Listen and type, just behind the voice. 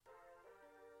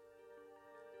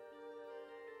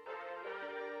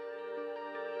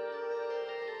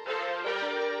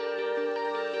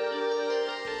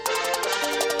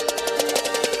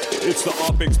It's the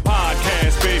Optics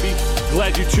Podcast, baby.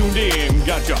 Glad you tuned in.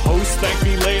 Got your host, thank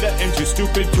me later, and too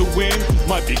stupid to win.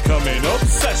 Might be coming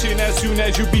obsession as soon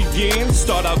as you begin.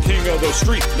 Start out king of the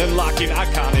street, then lock in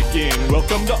iconic in.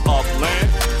 Welcome to Upland.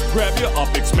 Grab your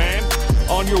Optics, man.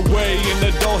 On your way, and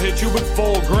the doll hit you with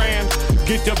 $4,000.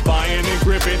 Get to buying and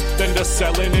gripping, then to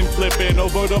selling and flipping,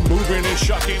 over to moving and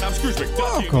shucking. I'm Scrooge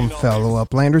McDuck. Welcome, fellow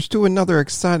Uplanders, to another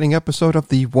exciting episode of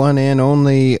the one and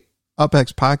only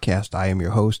UpX Podcast. I am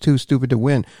your host, Too Stupid to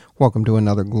Win. Welcome to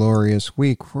another glorious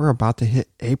week. We're about to hit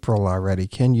April already.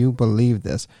 Can you believe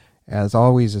this? As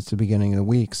always, it's the beginning of the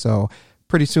week, so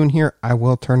pretty soon here, I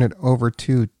will turn it over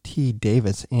to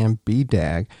TDavis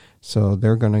BDag. So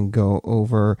they're going to go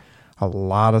over a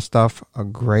lot of stuff. A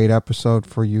great episode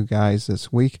for you guys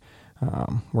this week.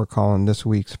 We're calling this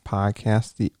week's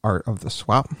podcast The Art of the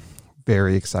Swap.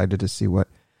 Very excited to see what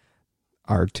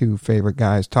our two favorite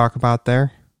guys talk about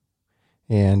there.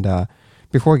 And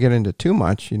before we get into too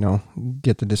much,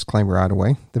 get the disclaimer out of the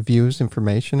way. The views,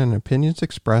 information, and opinions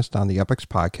expressed on the UpX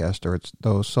Podcast are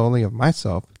those solely of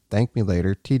myself, thank me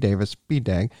later, TDavis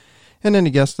BDag, and any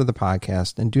guests of the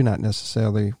podcast, and do not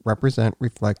necessarily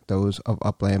reflect those of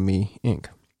Upland Me, Inc.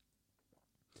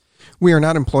 We are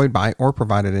not employed by or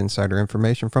provided insider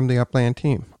information from the Upland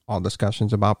team. All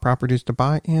discussions about properties to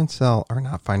buy and sell are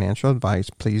not financial advice.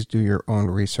 Please do your own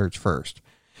research first.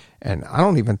 And I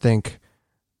don't even think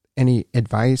any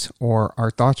advice or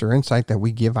our thoughts or insight that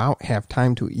we give out have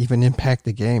time to even impact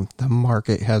the game. The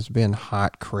market has been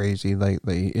hot crazy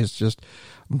lately. It's just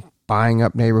buying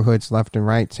up neighborhoods left and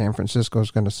right. San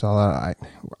Francisco's going to sell out. I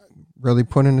really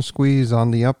putting a squeeze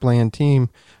on the Upland team.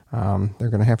 They're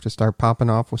going to have to start popping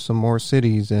off with some more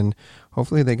cities, and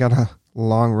hopefully they got a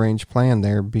long-range plan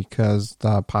there because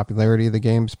the popularity of the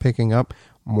game's picking up.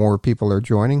 More people are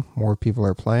joining. More people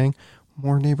are playing.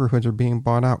 More neighborhoods are being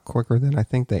bought out quicker than I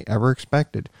think they ever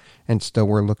expected. And still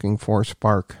we're looking for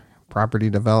spark, property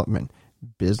development,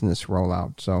 business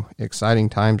rollout. So exciting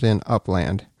times in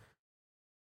Upland.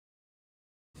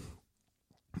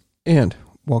 And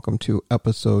welcome to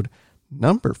episode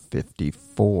number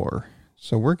 54.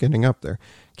 So we're getting up there.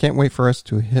 Can't wait for us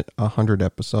to hit 100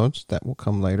 episodes. That will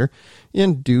come later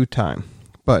in due time.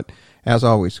 But as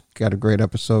always, got a great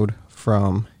episode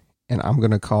from, and I'm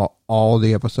going to call all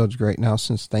the episodes great now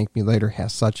since Thank Me Later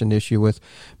has such an issue with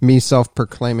me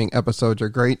self-proclaiming episodes are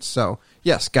great. So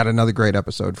yes, got another great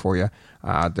episode for you.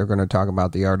 They're going to talk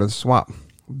about the art of the swap,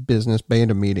 business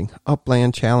beta meeting,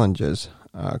 Upland challenges,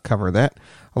 cover that,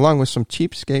 along with some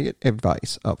cheapskate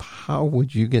advice of how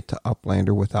would you get to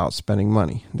Uplander without spending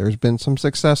money. There's been some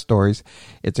success stories.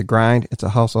 It's a grind. It's a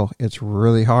hustle. It's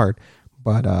really hard.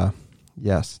 But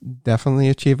yes, definitely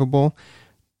achievable.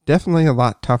 Definitely a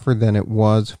lot tougher than it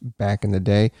was back in the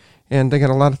day. And they got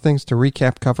a lot of things to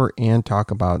recap, cover, and talk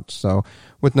about. So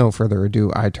with no further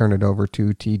ado, I turn it over to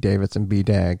TDavis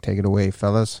BDag. Take it away,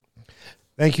 fellas.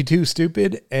 Thank you, Too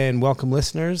Stupid, and welcome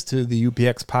listeners to the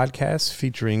UPX podcast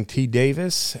featuring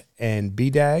TDavis and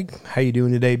BDag. How you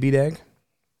doing today, BDag?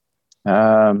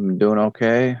 I'm doing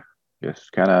okay.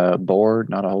 Just kind of bored.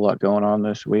 Not a whole lot going on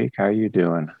this week. How are you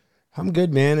doing? I'm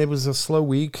good, man. It was a slow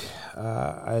week.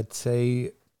 I'd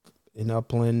say in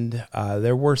Upland,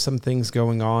 there were some things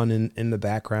going on in the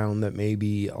background that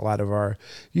maybe a lot of our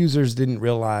users didn't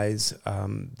realize.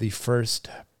 The first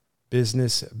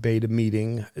business beta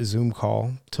meeting Zoom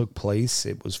call took place.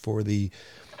 It was for the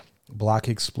Block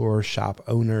Explorer shop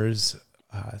owners.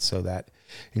 So that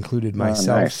included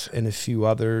myself and a few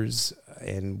others.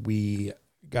 And we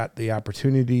got the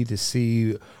opportunity to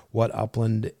see what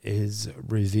Upland is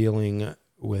revealing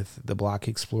with the Block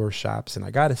Explorer shops. And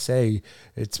I got to say,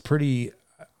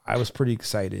 I was pretty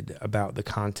excited about the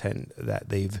content that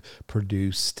they've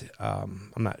produced.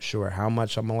 I'm not sure how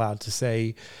much I'm allowed to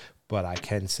say, but I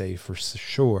can say for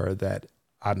sure that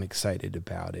I'm excited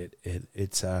about it.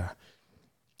 It's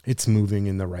moving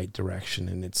in the right direction,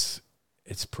 and it's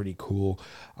pretty cool.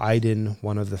 Aiden,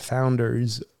 one of the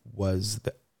founders, was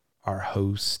our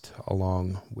host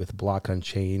along with Block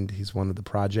Unchained. He's one of the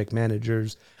project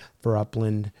managers for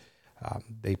Upland.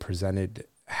 They presented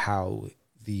how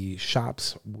the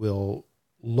shops will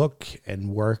look and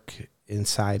work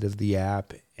inside of the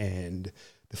app and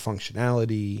the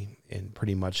functionality and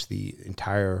pretty much the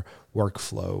entire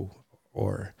workflow,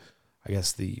 or I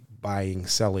guess the buying,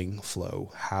 selling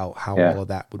flow, how all of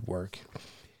that would work.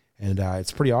 And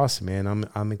it's pretty awesome, man.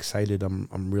 I'm excited.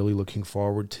 I'm really looking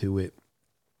forward to it.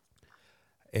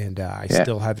 And I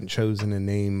still haven't chosen a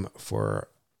name for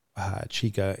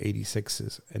Chica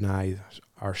 86's and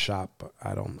our shop.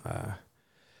 I'm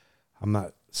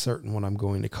not certain what I'm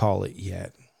going to call it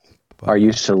yet. But, are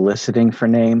you soliciting for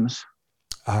names?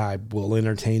 I will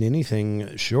entertain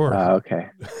anything. Sure. Okay.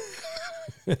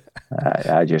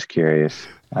 I just curious.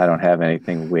 I don't have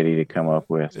anything witty to come up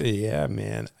with. Yeah,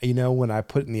 man. You know, when I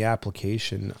put in the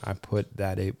application, I put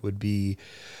that it would be,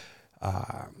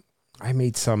 I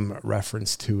made some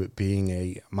reference to it being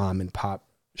a mom and pop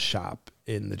shop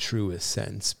in the truest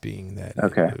sense, being that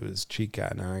it was Chica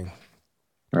and I.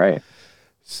 Right.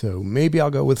 So maybe I'll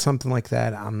go with something like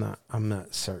that. I'm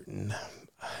not certain.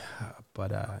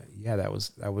 But yeah, that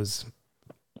was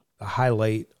the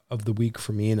highlight of the week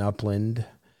for me in Upland.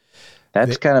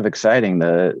 That's kind of exciting.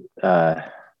 The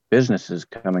businesses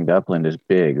coming to Upland is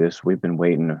big. We've been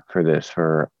waiting for this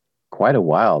for quite a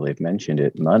while. They've mentioned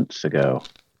it months ago.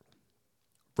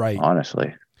 Right.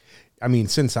 Honestly. I mean,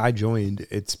 since I joined,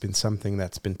 it's been something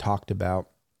that's been talked about,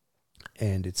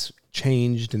 and it's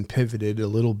changed and pivoted a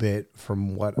little bit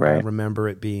from what I remember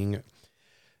it being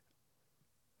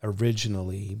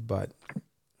originally. But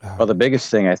well, the biggest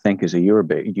thing I think is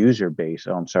user base.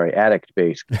 Addict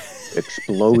base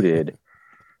exploded,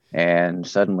 and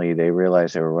suddenly they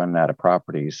realized they were running out of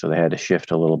properties, so they had to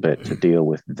shift a little bit to deal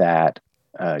with that.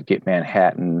 Get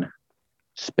Manhattan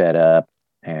sped up,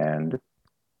 and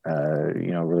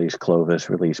release Clovis,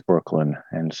 release Brooklyn,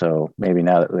 and so maybe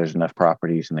now that there's enough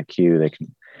properties in the queue, they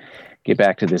can get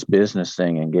back to this business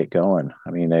thing and get going.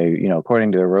 I mean, they,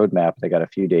 according to their roadmap, they got a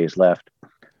few days left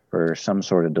for some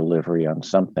sort of delivery on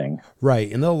something.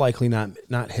 Right. And they'll likely not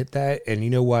hit that. And you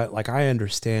know what? Like, I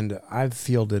understand, I've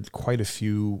fielded quite a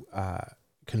few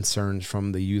concerns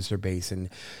from the user base. And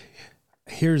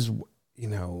here's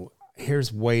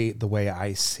the way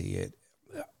I see it.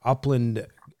 Upland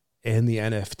and the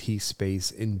NFT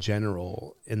space in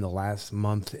general in the last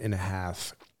month and a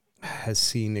half has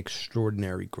seen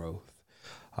extraordinary growth.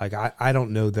 Like, I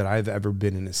don't know that I've ever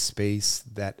been in a space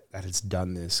that has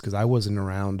done this, because I wasn't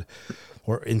around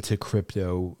or into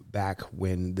crypto back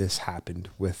when this happened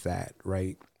with that,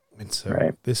 right? And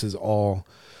so this is all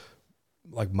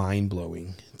like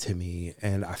mind-blowing to me,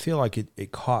 and I feel like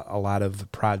it caught a lot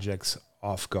of projects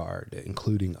off guard,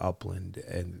 including Upland,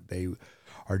 and they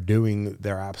are doing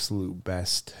their absolute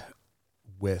best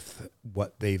with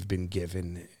what they've been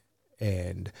given.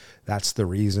 And that's the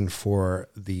reason for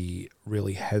the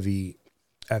really heavy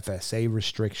FSA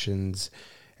restrictions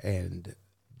and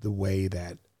the way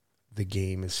that the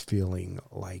game is feeling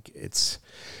like it's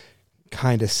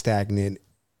kind of stagnant,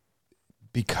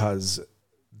 because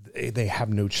they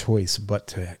have no choice but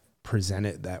to present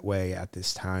it that way at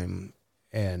this time.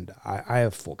 And I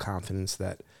have full confidence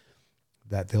that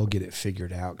they'll get it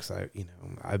figured out, because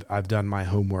I've done my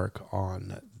homework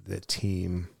on the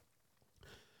team.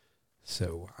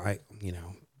 So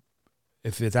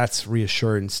if that's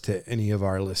reassurance to any of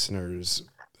our listeners,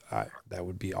 that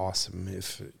would be awesome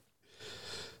if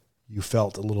you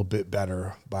felt a little bit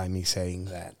better by me saying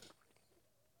that.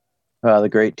 The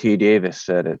great TDavis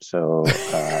said it, so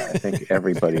I think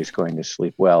everybody's going to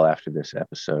sleep well after this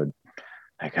episode.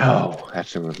 Like, oh,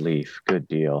 that's a relief. Good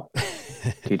deal.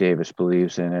 TDavis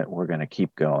believes in it. We're going to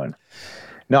keep going.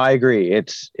 No, I agree.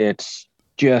 It's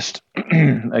just,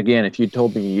 again, if you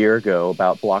told me a year ago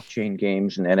about blockchain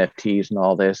games and NFTs and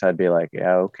all this, I'd be like,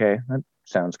 yeah, okay, that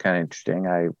sounds kind of interesting.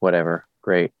 Whatever,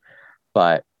 great.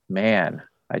 But man,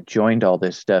 I joined all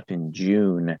this stuff in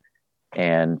June,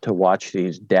 and to watch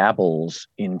these dabbles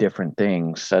in different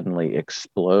things suddenly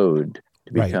explode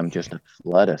to become just a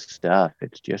flood of stuff.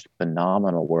 It's just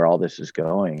phenomenal where all this is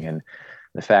going. And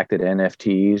the fact that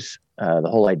NFTs, the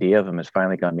whole idea of them has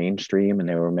finally gone mainstream, and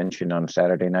they were mentioned on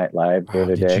Saturday Night Live the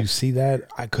other day. Did you see that?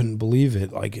 I couldn't believe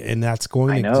it. Like, and that's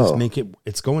going to just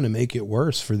it's going to make it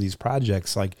worse for these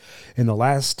projects. Like, in the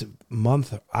last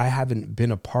month, I haven't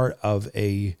been a part of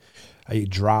a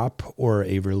drop or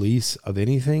a release of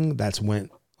anything that's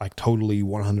went like totally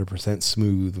 100%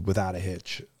 smooth without a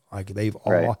hitch. Like, they've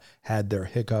all had their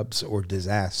hiccups or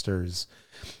disasters,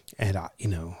 and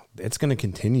it's going to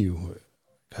continue.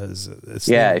 Because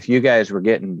if you guys were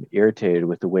getting irritated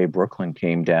with the way Brooklyn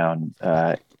came down,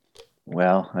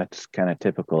 well, that's kind of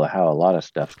typical of how a lot of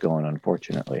stuff's going,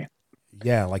 unfortunately.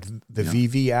 Yeah, like the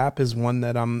VV app is one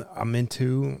that I'm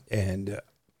into, and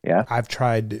I've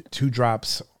tried 2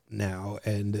 drops now,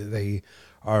 and they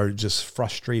are just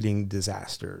frustrating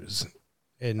disasters.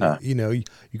 And you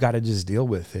got to just deal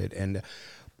with it. And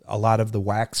a lot of the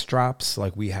wax drops,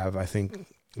 like we have, I think,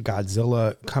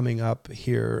 Godzilla coming up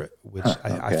here, which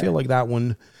I feel like that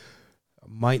one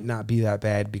might not be that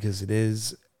bad, because it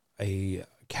is a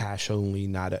cash only,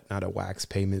 not a wax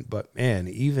payment. But man,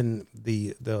 even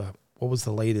the what was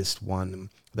the latest one?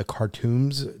 The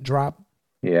cartoons drop.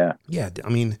 Yeah. I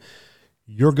mean,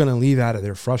 you're going to leave out of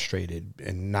there frustrated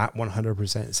and not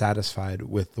 100% satisfied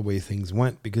with the way things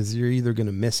went, because you're either going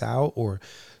to miss out or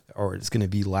it's going to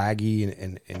be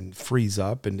laggy and freeze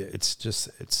up. And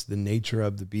it's the nature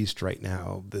of the beast right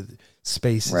now. The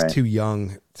space is too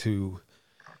young to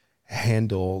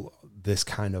handle this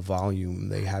kind of volume.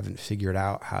 They haven't figured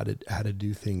out how to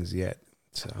do things yet.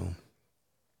 So,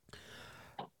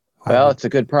 well, it's a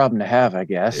good problem to have, I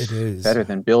guess. It is better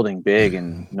than building big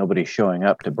and nobody showing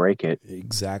up to break it.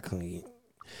 Exactly.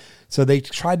 So they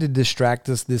tried to distract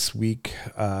us this week,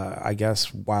 I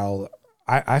guess, while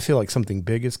I feel like something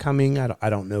big is coming. I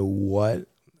don't know what.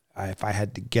 If I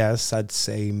had to guess, I'd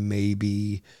say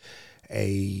maybe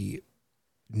a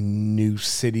new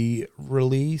city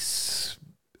release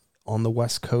on the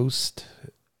West Coast.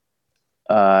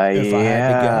 If I had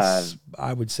to guess,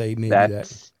 I would say maybe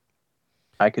that.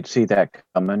 I could see that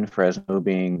coming. Fresno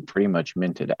being pretty much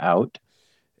minted out,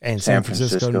 and San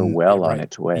Francisco well on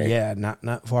its way. Yeah,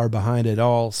 not far behind at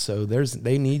all. So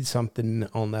they need something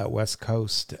on that West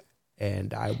Coast,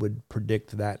 and I would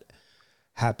predict that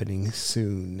happening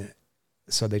soon.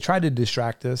 So they tried to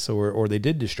distract us, or they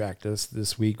did distract us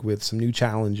this week with some new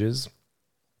challenges.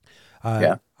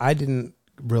 I didn't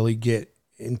really get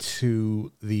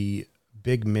into the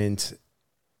big mint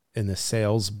and the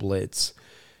sales blitz.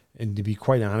 And to be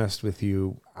quite honest with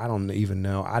you, I don't even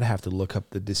know. I'd have to look up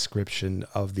the description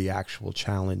of the actual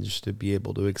challenge to be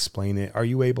able to explain it. Are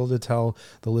you able to tell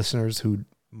the listeners who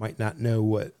might not know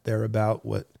what they're about,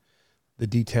 what the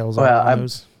details are on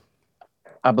those?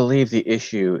 I believe the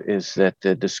issue is that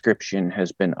the description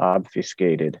has been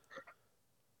obfuscated.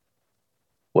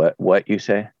 What you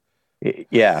say?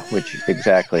 Yeah, which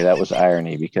exactly, that was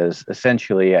irony, because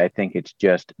essentially I think it's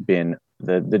just been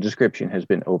the description has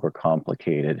been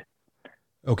overcomplicated.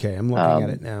 Okay, I'm looking at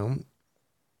it now.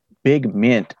 Big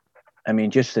mint. I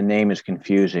mean, just the name is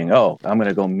confusing. Oh, I'm going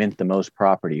to go mint the most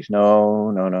properties.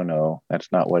 No.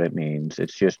 That's not what it means.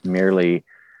 It's just merely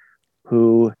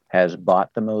who has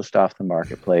bought the most off the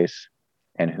marketplace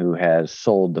and who has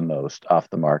sold the most off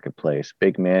the marketplace.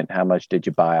 Big mint, how much did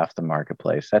you buy off the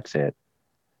marketplace? That's it.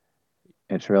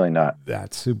 It's really not.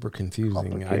 That's super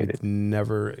confusing. I've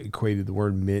never equated the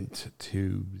word mint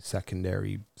to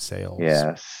secondary sales.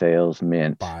 Yeah, sales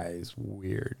mint. Buys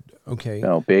weird. Okay.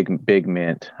 No, big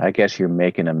mint. I guess you're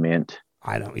making a mint.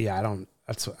 I don't.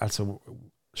 That's a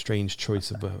strange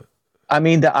choice of a. I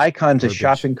mean, the icon's a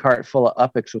shopping cart full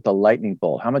of Upix with a lightning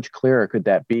bolt. How much clearer could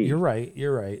that be? You're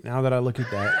right. Now that I look at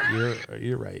that,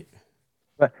 you're right.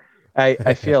 But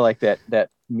I feel like that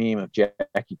meme of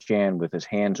Jackie Chan with his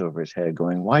hands over his head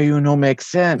going, why you no make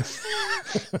sense?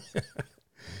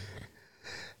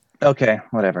 Okay,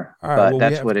 whatever. All right, but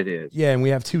that's what it is. Yeah, and we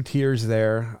have two tiers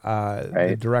there,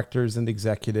 the directors and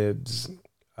executives,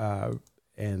 and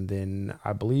then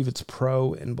I believe it's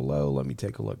pro and below. Let me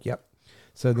take a look. Yep.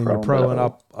 So then your pro and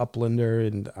uplander,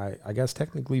 and I guess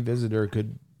technically visitor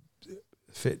could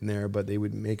fit in there, but they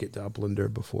would make it to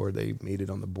uplander before they made it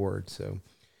on the board. So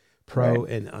pro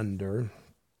and under.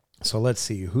 So let's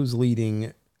see who's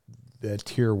leading the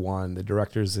tier one, the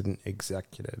directors and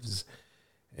executives.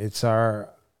 It's our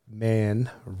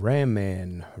man,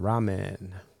 Ramen.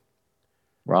 Ramen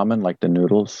like the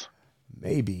noodles?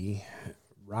 Maybe.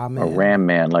 Ramen. Or Ram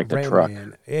Man like the truck.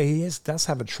 Yeah, he does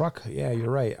have a truck. Yeah,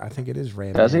 you're right. I think it is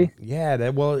Ram. Does he? Yeah,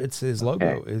 it's his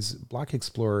logo. His Block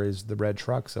Explorer is the red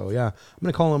truck. So yeah, I'm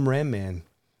gonna call him Ram Man.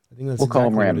 I think that's call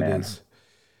him Ram what Man. It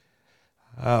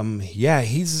is. Yeah,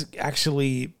 he's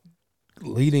actually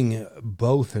leading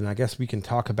both, and I guess we can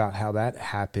talk about how that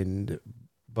happened.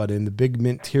 But in the big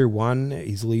mint tier one,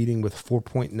 he's leading with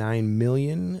 4.9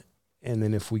 million, and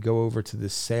then if we go over to the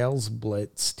sales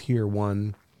blitz tier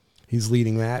one, he's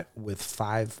leading that with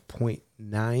 5.9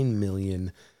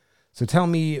 million. So tell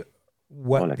me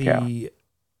what the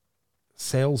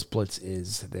sales blitz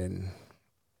is then.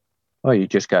 Well, you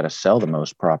just got to sell the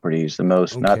most properties,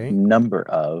 not number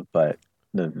of, but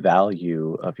the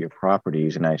value of your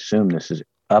properties. And I assume this is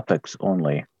Upix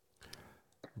only.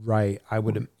 Right. I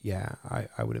would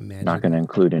imagine. Not going to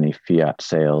include any fiat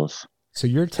sales. So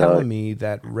you're telling me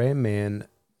that Ram Man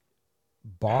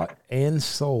bought and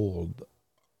sold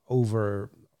over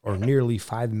or nearly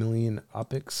 5 million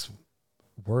Upix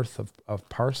worth of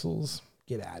parcels?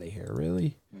 Get out of here,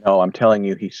 really? No, I'm telling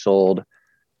you he sold,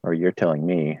 or you're telling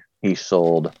me he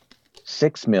sold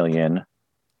 6 million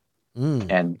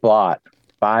and bought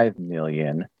 5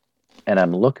 million. And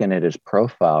I'm looking at his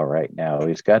profile right now.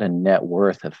 He's got a net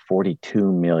worth of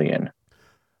 42 million.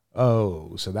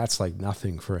 Oh, so that's like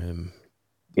nothing for him.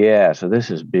 Yeah, so this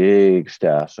is big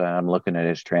stuff. So I'm looking at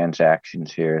his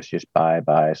transactions here. It's just buy,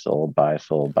 sold, buy,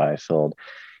 sold, buy, sold.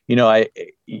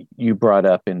 You brought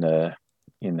up in the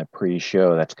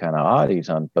pre-show, that's kind of odd. He's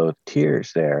on both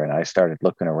tiers there, and I started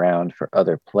looking around for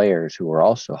other players who were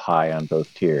also high on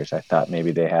both tiers. I thought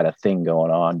maybe they had a thing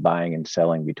going on, buying and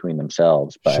selling between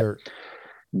themselves, but Sure.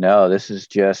 no, this is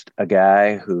just a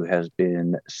guy who has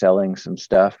been selling some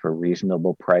stuff for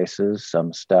reasonable prices,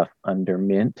 some stuff under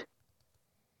mint,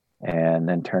 and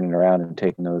then turning around and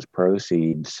taking those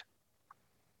proceeds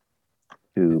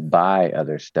to buy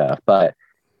other stuff. But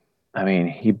I mean,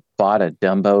 he bought a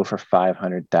Dumbo for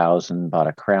 500,000, bought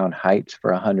a Crown Heights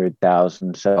for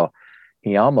 100,000. So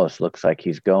he almost looks like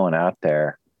he's going out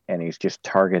there and he's just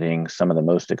targeting some of the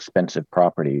most expensive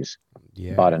properties.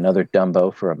 Yeah. Bought another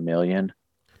Dumbo for $1 million.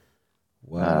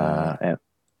 Wow.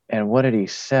 And what did he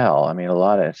sell? I mean, a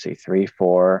lot of, let's see, 3,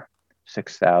 4,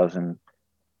 6,000,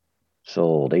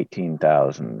 sold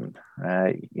 18,000.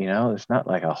 There's not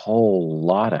like a whole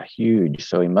lot of huge.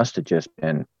 So he must have just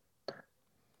been,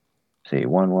 see,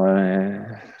 one.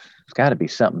 It's got to be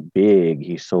something big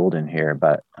he sold in here,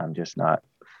 but I'm just not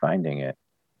finding it.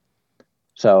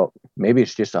 So maybe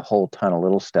it's just a whole ton of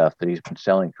little stuff that he's been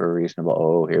selling for a reasonable.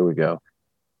 Oh, here we go.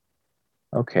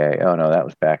 Okay. Oh no, that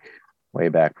was way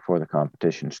back before the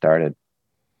competition started.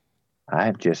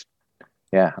 I'm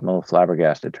a little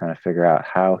flabbergasted trying to figure out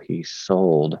how he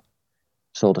sold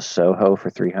a Soho for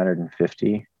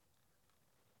 350.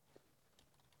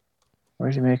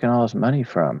 Where's he making all his money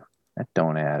from? That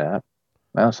don't add up.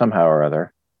 Well, somehow or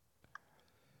other.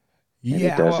 Maybe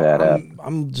it does add up.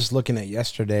 I'm just looking at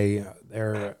yesterday.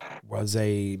 There was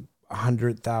a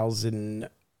 100,000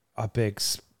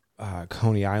 UpX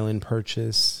Coney Island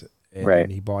purchase. And right.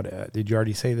 He bought. Did you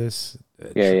already say this?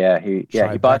 Yeah. He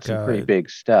bought some pretty big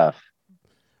stuff.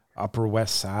 Upper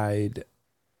West Side.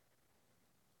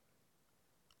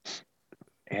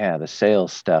 Yeah, the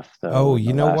sales stuff though. Oh,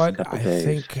 you know what? I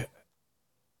think.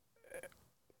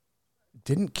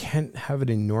 Didn't Kent have an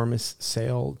enormous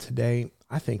sale today?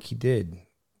 I think he did.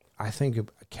 I think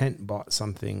Kent bought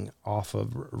something off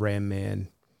of Ram Man.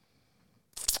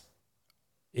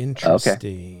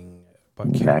 Interesting. Okay.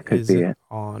 But Kent isn't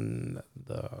on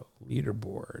the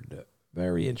leaderboard.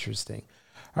 Very interesting.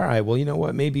 All right. Well, you know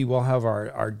what? Maybe we'll have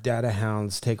our data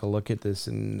hounds take a look at this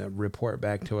and report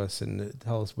back to us and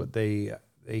tell us what they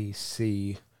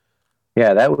see.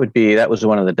 Yeah, that was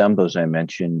one of the Dumbos I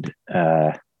mentioned.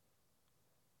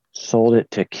 Sold it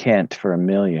to Kent for $1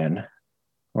 million,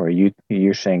 or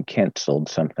you're saying Kent sold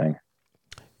something?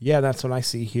 Yeah, that's what I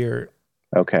see here.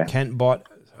 Okay. Kent bought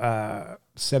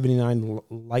 79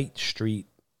 Light Street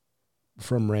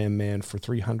from Ram Man for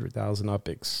 300,000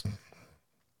 UpX.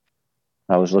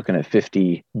 I was looking at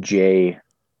 50 Jay,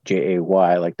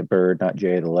 like the bird, not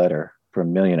J the letter, for $1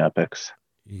 million UpX.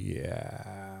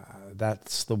 Yeah,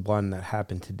 that's the one that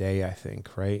happened today, I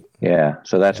think, right? Yeah,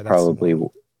 so that's probably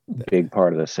big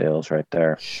part of the sales right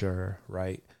there. Sure,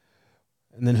 right.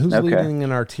 And then who's leading in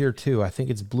our tier 2? I think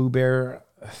it's Blue Bear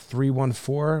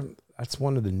 314. That's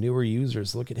one of the newer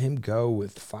users. Look at him go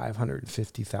with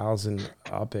 550,000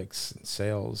 UpX in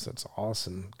sales. That's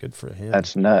awesome. Good for him.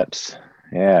 That's nuts.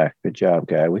 Yeah, good job,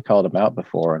 guy. We called him out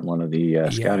before in one of the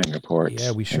scouting reports.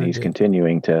 Yeah, we sure and he's did.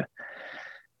 Continuing to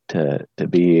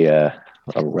be a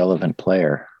relevant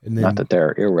player. And then, not that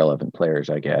they're irrelevant players,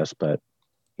 I guess, but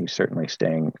he's certainly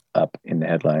staying up in the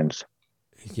headlines.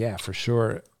 Yeah, for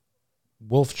sure.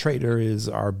 Wolf Trader is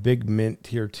our big mint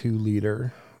tier 2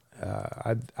 leader.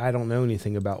 I don't know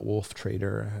anything about Wolf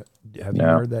Trader. Have you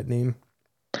heard that name?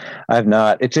 I've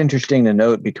not. It's interesting to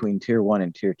note between tier 1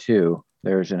 and tier 2,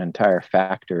 there's an entire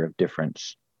factor of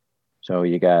difference. So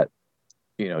you got,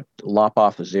 lop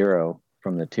off a 0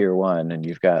 from the tier 1 and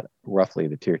you've got roughly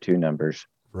the tier 2 numbers.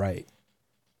 Right.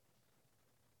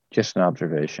 Just an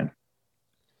observation.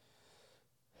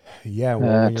 Yeah,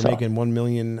 well, when you're making 1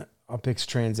 million UpX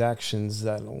transactions,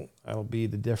 that'll be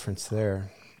the difference there.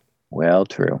 Well,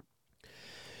 true.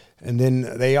 And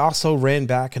then they also ran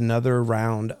back another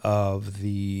round of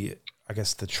the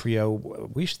trio.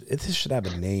 This should have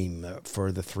a name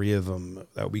for the three of them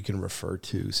that we can refer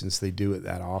to since they do it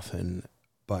that often.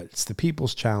 But it's the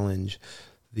People's Challenge,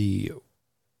 the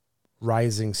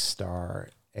Rising Star,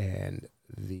 and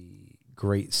the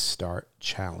Great Start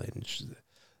Challenge.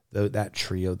 That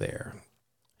trio there.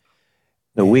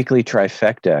 The weekly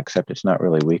trifecta, except it's not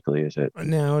really weekly, is it?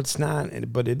 No, it's not.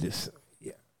 But it is.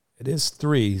 Yeah, it is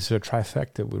 3. So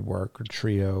trifecta would work, or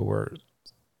trio, or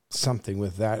something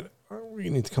with that. We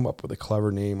need to come up with a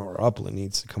clever name, or Upland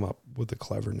needs to come up with a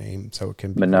clever name so it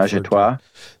can be Menage a Trois.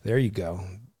 There you go.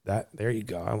 There you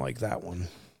go. I like that one.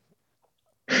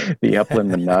 The Upland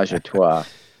Menage a Trois.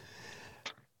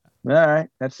 All right,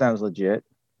 that sounds legit.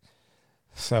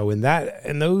 So in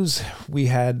those, we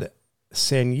had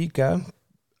Sanyika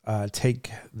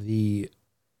take the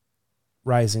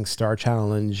Rising Star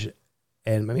Challenge,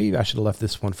 and maybe I should have left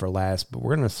this one for last, but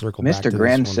we're going to circle back to Mr.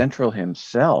 Grand this one. Central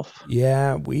himself.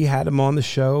 Yeah, we had him on the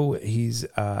show. He's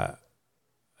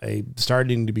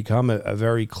starting to become a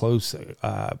very close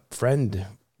friend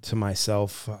to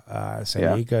myself.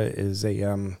 Sanyika is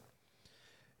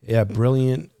a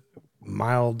brilliant,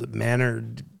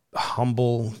 mild-mannered,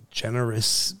 humble,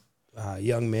 generous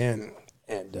young man,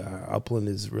 and Upland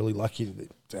is really lucky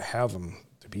to have him,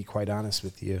 to be quite honest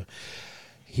with you.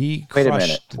 He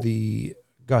crushed the...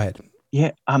 Go ahead.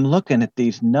 Yeah, I'm looking at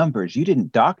these numbers. You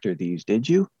didn't doctor these, did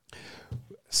you?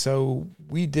 So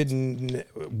we didn't...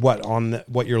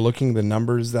 What you're looking, the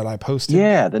numbers that I posted?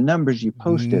 Yeah, the numbers you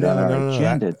posted on our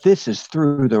agenda. This is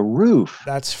through the roof.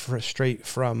 That's straight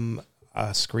from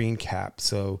a screen cap.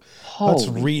 So Holy let's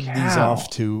read cow. these off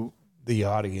to the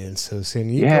audience. So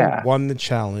Sanyika won the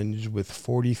challenge with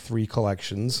 43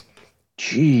 collections.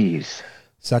 Jeez.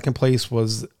 Second place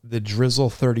was the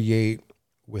Drizzle 38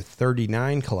 with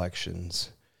 39 collections.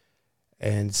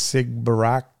 And Sig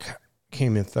Barak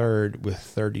came in third with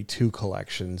 32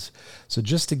 collections. So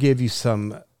just to give you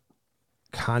some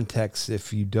context,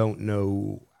 if you don't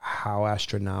know how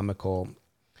astronomical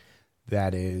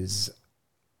that is,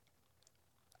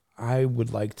 I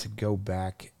would like to go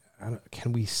back.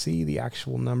 Can we see the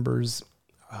actual numbers?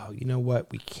 Oh, you know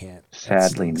what? We can't.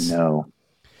 Sadly, no.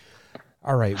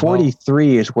 All right.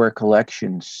 43 is where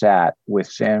collections sat, with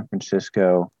San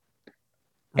Francisco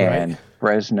and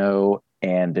Fresno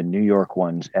and the New York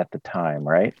ones at the time,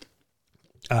 right?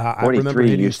 I remember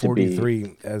hitting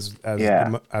 43 as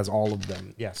all of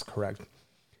them. Yes, correct.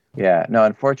 Yeah. No,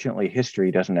 unfortunately,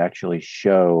 history doesn't actually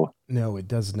show. No, it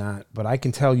does not. But I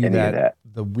can tell you that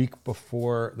the week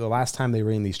before, the last time they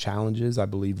ran these challenges, I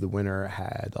believe the winner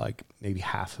had like maybe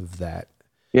half of that.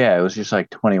 Yeah, it was just like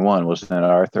 21, wasn't that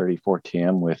R34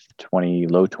 TM with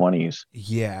low 20s?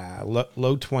 Yeah,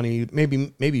 low 20,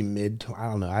 maybe mid. I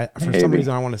don't know. For some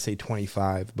reason, I want to say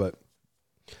 25, but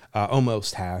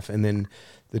almost half. And then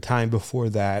the time before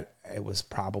that, it was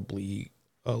probably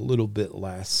a little bit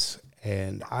less.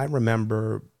 And I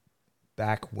remember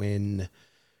back when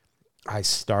I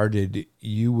started,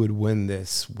 you would win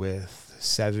this with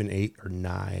 7, 8, or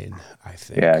 9, I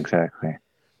think. Yeah, exactly.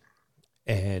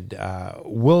 And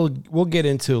we'll get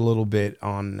into a little bit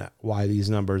on why these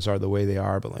numbers are the way they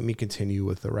are, but let me continue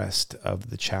with the rest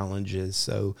of the challenges.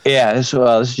 So yeah, this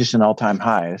is just an all-time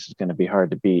high. This is going to be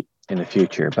hard to beat in the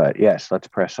future, but yes, let's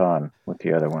press on with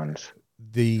the other ones.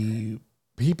 The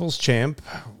People's Champ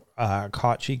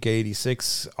caught Chica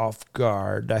 86 off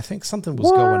guard. I think something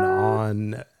was going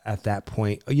on at that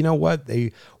point. You know what?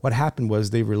 What happened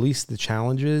was they released the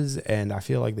challenges, and I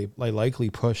feel like they likely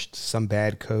pushed some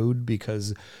bad code,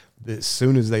 because as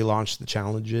soon as they launched the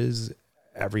challenges,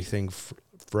 everything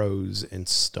froze and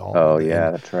stalled. Oh yeah,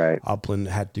 that's right. Upland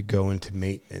had to go into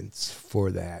maintenance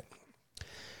for that.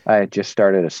 I had just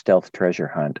started a stealth treasure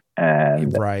hunt,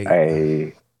 and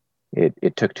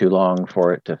it took too long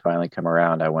for it to finally come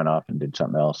around. I went off and did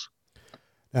something else.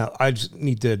 Now, I just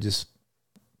need to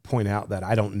point out that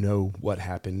I don't know what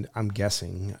happened. I'm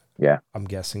guessing. Yeah. I'm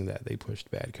guessing that they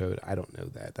pushed bad code. I don't know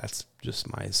that. That's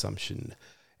just my assumption.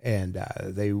 And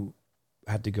they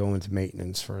had to go into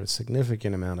maintenance for a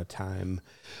significant amount of time,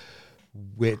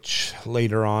 which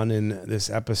later on in this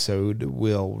episode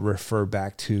will refer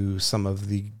back to some of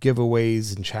the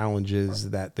giveaways and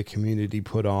challenges that the community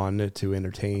put on to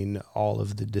entertain all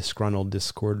of the disgruntled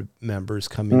Discord members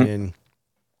coming in.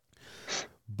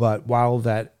 But while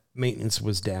that maintenance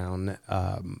was down,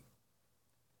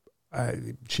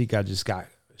 Chica just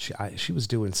she was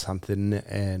doing something,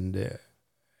 and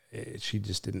she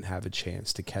just didn't have a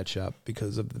chance to catch up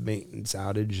because of the maintenance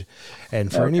outage. And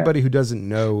for anybody who doesn't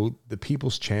know, the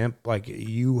People's Champ, like,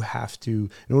 you have to,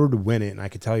 in order to win it, and I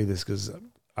can tell you this because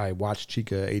I watched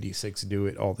Chica 86 do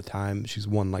it all the time. She's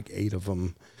won like 8 of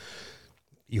them.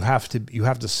 You have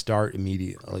to start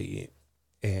immediately,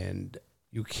 and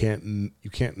you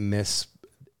can't miss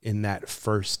in that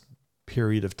first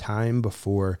period of time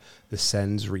before the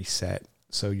sends reset.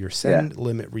 So your send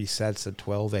limit resets at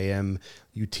 12 a.m.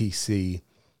 UTC,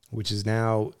 which is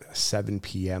now 7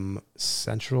 p.m.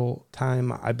 Central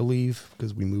Time, I believe,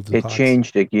 because we moved the clocks. It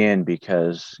changed again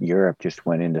because Europe just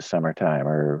went into summertime,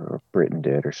 or Britain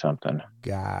did, or something.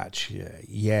 Gotcha.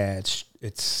 Yeah,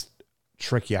 it's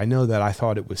tricky. I know that I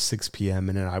thought it was 6 p.m.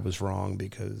 and then I was wrong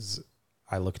because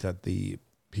I looked at the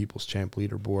People's Champ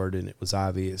leaderboard and it was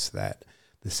obvious that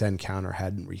the send counter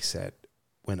hadn't reset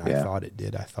when I thought it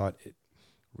did. I thought it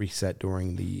reset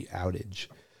during the outage.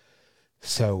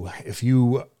 So if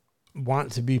you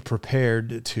want to be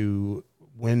prepared to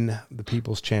win the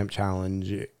People's Champ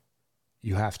Challenge,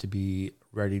 you have to be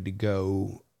ready to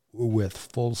go with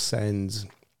full sends,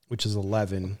 which is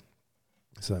 11.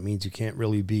 So that means you can't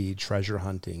really be treasure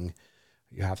hunting.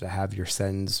 You have to have your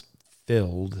sends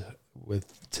filled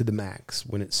to the max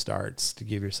when it starts to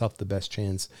give yourself the best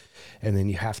chance. And then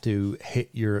you have to hit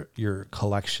your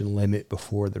collection limit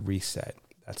before the reset.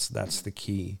 That's the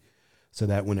key. So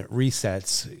that when it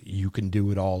resets, you can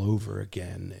do it all over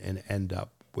again and end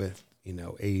up with,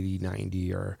 80,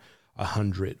 90 or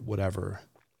 100, whatever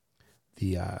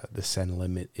the send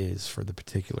limit is for the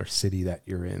particular city that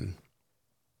you're in.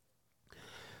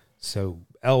 So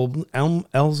El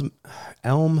Mazri.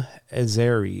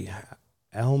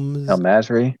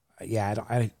 Yeah,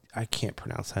 I can't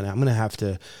pronounce that. I'm gonna have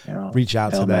to reach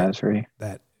out to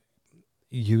that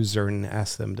user and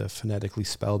ask them to phonetically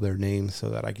spell their name so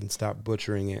that I can stop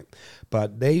butchering it.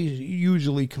 But they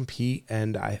usually compete,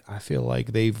 and I feel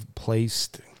like they've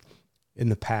placed in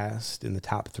the past in the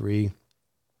top 3.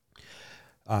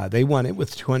 They won it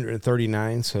with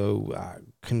 239, so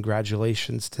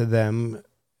congratulations to them.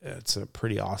 It's a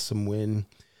pretty awesome win.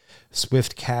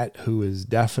 Swift Cat, who is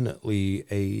definitely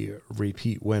a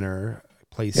repeat winner,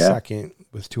 placed second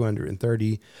with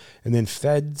 230. And then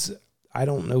Feds, I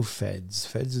don't know Feds.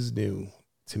 Feds is new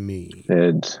to me.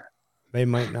 Feds. They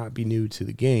might not be new to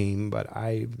the game, but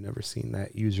I've never seen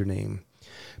that username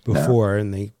before. No.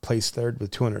 And they placed third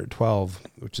with 212,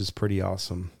 which is pretty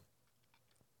awesome.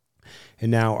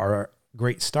 And now our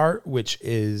great start, which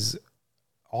is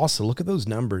also, look at those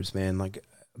numbers, man. Like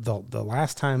the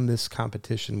last time this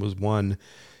competition was won,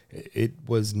 it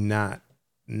was not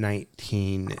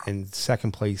 19, and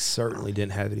second place certainly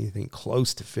didn't have anything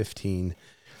close to 15,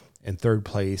 and third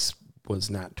place was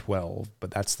not 12.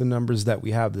 But that's the numbers that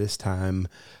we have this time.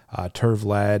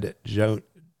 Turvlad,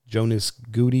 Jonas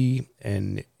Goody,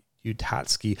 and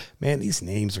Utatsky. Man, these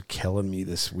names are killing me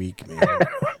this week, man.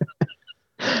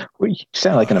 You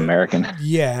sound like an American.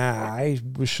 Yeah,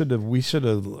 we should have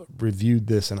reviewed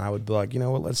this, and I would be like, you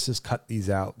know what, let's just cut these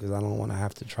out because I don't want to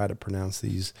have to try to pronounce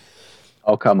these.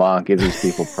 Oh, come on. Give these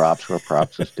people props where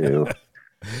props is due.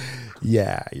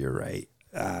 Yeah, you're right.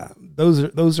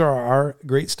 Those are our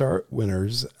great start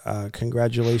winners.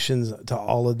 Congratulations to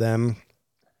all of them.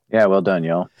 Yeah, well done,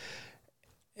 y'all.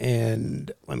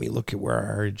 And let me look at where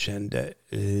our agenda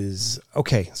is.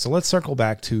 Okay, so let's circle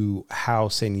back to how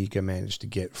Sanika managed to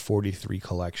get 43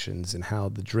 collections and how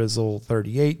the Drizzle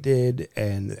 38 did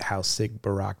and how Sig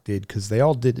Barak did, because they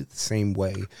all did it the same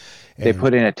way. And they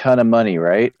put in a ton of money,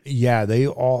 right? Yeah, they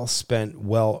all spent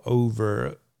well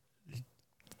over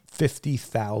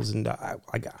 $50,000.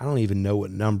 I don't even know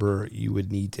what number you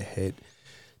would need to hit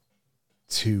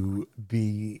to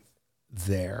be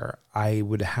there. I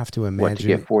would have to imagine. What, to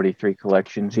get 43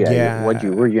 collections? Yeah. Were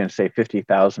you going to say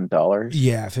 $50,000?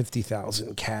 Yeah,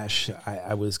 50,000 cash.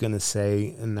 I was going to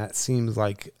say, and that seems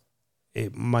like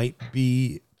it might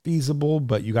be feasible,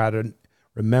 but you got to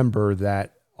remember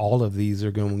that all of these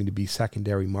are going to be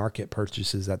secondary market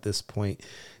purchases at this point.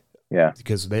 Yeah,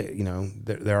 because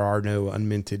there are no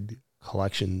unminted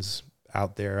collections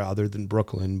out there other than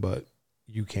Brooklyn, but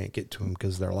you can't get to them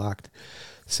because they're locked.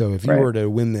 So if you were to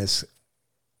win this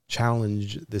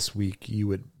challenge this week, you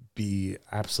would be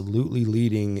absolutely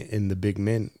leading in the Big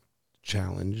Mint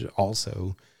challenge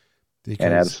also. And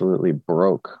absolutely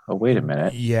broke. Oh, wait a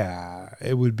minute. Yeah,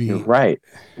 it would be. You're right.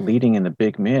 Leading in the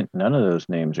Big Mint. None of those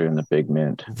names are in the Big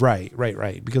Mint. Right.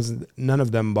 Because none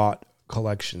of them bought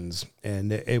collections.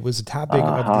 And it was a topic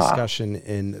of discussion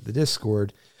in the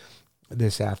Discord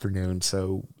this afternoon.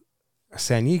 So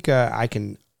Sanika, I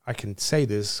can say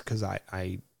this because I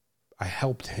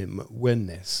helped him win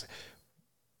this.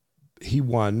 He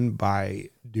won by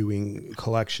doing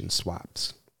collection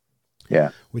swaps.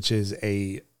 Yeah. Which is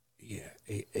it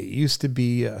used to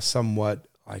be a somewhat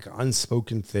like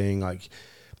unspoken thing. Like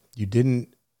you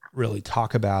didn't really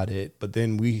talk about it, but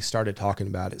then we started talking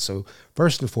about it. So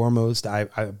first and foremost,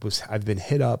 I've been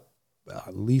hit up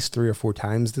at least 3 or 4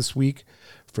 times this week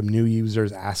from new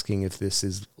users asking if this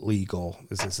is legal.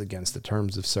 Is this against the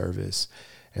terms of service?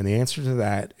 And the answer to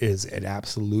that is it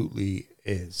absolutely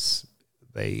is.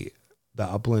 The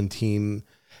Upland team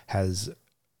has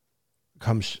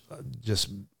come just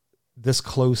this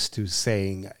close to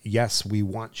saying, yes, we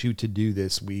want you to do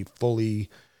this. We fully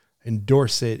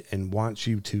endorse it and want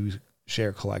you to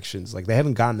share collections. Like they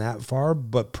haven't gone that far,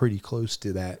 but pretty close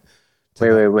to that.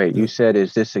 Wait. You said,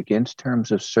 is this against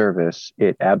terms of service?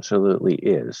 It absolutely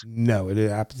is. No, it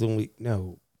absolutely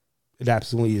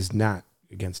is not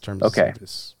against terms of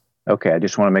service. Okay, I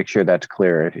just want to make sure that's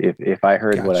clear. If I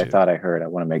heard what I Gotcha. thought I heard, I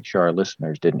want to make sure our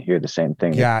listeners didn't hear the same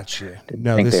thing. Gotcha. Didn't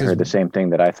No, think this they is. heard the same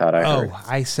thing that I thought I heard. Oh,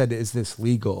 I said, is this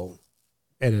legal?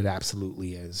 And it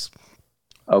absolutely is.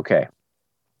 Okay.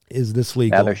 Is this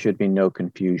legal? Now there should be no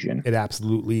confusion. It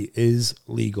absolutely is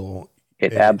legal.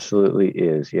 It absolutely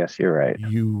is. Yes, you're right.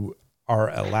 You are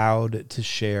allowed to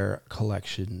share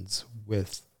collections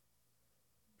with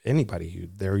anybody.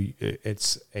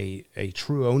 It's a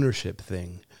true ownership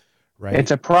thing, right?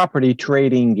 It's a property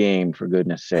trading game, for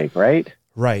goodness sake, right?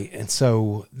 Right. And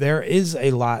so there is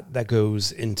a lot that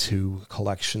goes into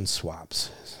collection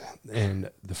swaps. And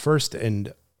the first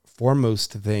and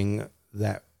foremost thing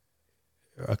that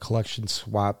a collection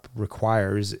swap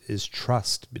requires is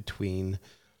trust between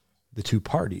the two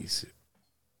parties.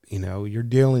 You know, you're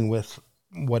dealing with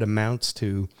what amounts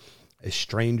to a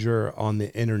stranger on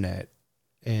the internet,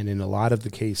 and in a lot of the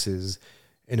cases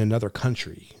in another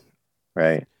country.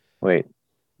 Right. Wait.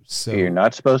 So you're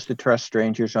not supposed to trust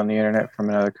strangers on the internet from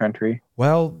another country?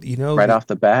 Well, you know, right off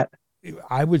the bat?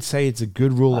 I would say it's a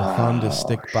good rule of thumb to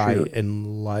stick by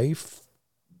in life.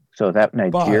 So that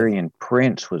Nigerian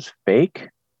prince was fake?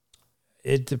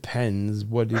 It depends.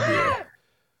 What did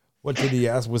he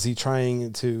ask? Was he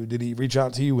did he reach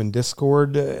out to you in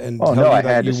Discord and tell you I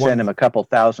had to send him a couple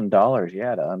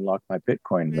 $1,000s, to unlock my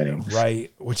Bitcoin winnings.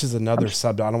 Right, which is another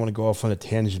I don't want to go off on a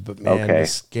tangent, but man, the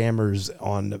scammers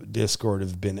on Discord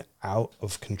have been out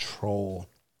of control.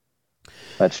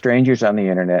 But strangers on the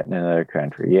internet in another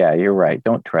country. Yeah, you're right.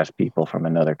 Don't trust people from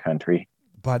another country.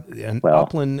 But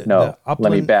Upland, no.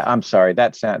 Let me back. I'm sorry. I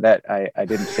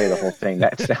didn't say the whole thing.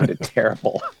 That sounded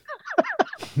terrible.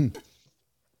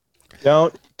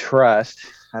 Don't trust.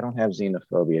 I don't have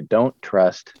xenophobia. Don't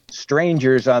trust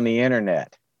strangers on the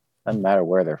internet. Doesn't matter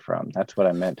where they're from. That's what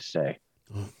I meant to say.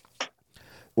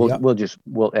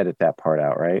 We'll edit that part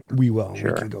out, right? We will.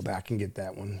 Sure. We can go back and get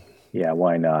that one. Yeah,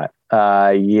 why not?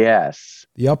 Yes.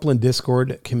 The Upland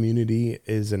Discord community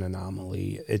is an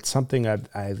anomaly. It's something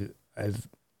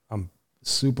I'm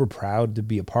super proud to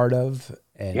be a part of.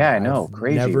 And yeah, I know. I've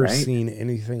Crazy, never right? seen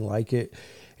anything like it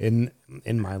in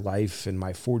my life, in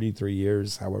my 43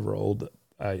 years, however old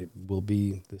I will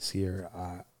be this year.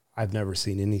 I've never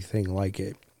seen anything like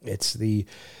it. It's the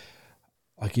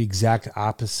exact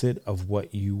opposite of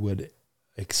what you would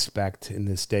expect in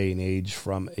this day and age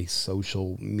from a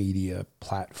social media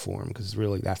platform, because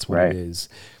really that's what it is.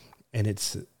 And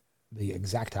it's the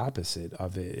exact opposite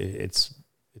of it. It's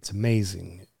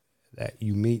amazing that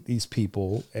you meet these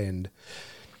people and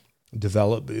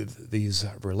develop these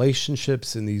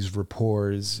relationships and these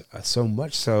rapports, so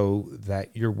much so that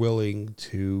you're willing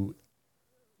to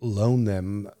loan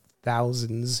them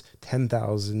thousands,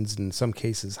 10,000s, in some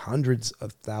cases hundreds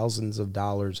of thousands of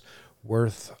dollars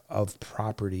worth of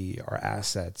property or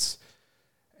assets.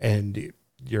 And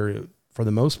you're, for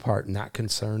the most part, not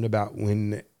concerned about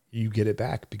when you get it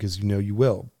back, because you know you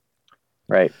will.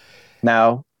 Right.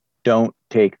 Now, don't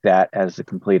take that as the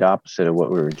complete opposite of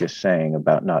what we were just saying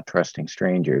about not trusting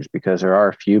strangers, because there are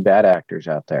a few bad actors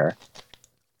out there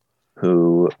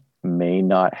who may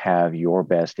not have your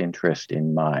best interest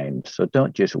in mind. So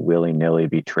don't just willy-nilly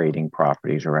be trading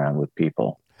properties around with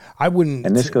people. I wouldn't.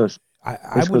 And this goes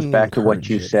back to what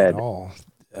you said. At all.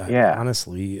 Yeah.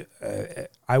 Honestly,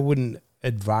 I wouldn't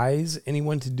advise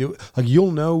anyone to do it. Like,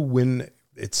 you'll know when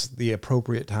it's the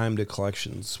appropriate time to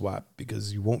collection swap,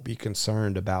 because you won't be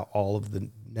concerned about all of the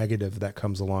negative that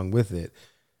comes along with it.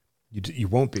 You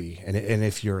won't be. And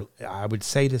if you're, I would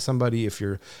say to somebody, if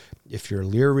you're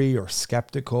leery or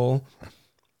skeptical,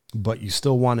 but you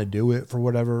still want to do it for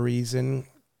whatever reason,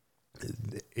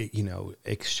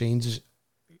 exchange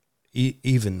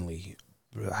evenly.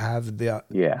 Have the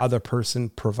other person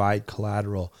provide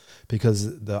collateral,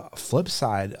 because the flip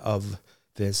side of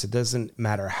this, it doesn't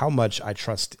matter how much I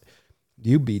trust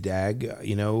you, BDag,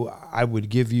 I would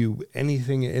give you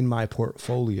anything in my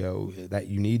portfolio that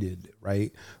you needed,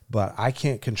 right? But I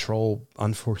can't control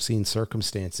unforeseen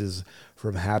circumstances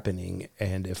from happening.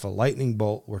 And if a lightning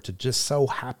bolt were to just so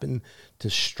happen to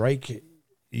strike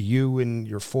you in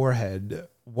your forehead,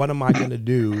 what am I going to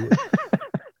do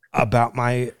about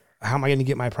how am I going to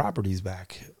get my properties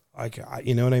back? Like,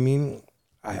 you know what I mean?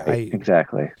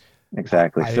 Exactly. So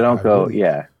don't go,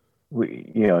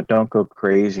 don't go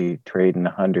crazy trading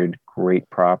 100 great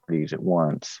properties at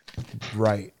once.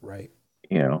 Right.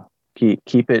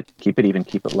 Keep it even,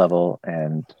 keep it level,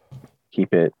 and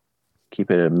keep it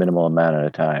a minimal amount at a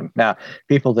time. Now,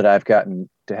 people that I've gotten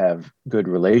to have good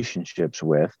relationships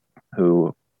with,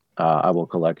 who I will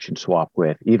collection swap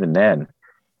with, even then,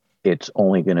 it's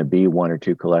only going to be 1 or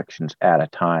 2 collections at a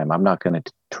time. I'm not going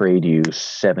to trade you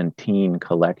 17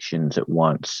 collections at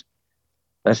once.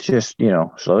 let's just,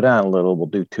 slow down a little. We'll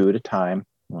do 2 at a time.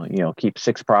 Well, keep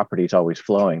 6 properties always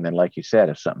flowing. Then, like you said,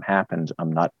 if something happens,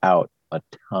 I'm not out a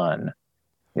ton.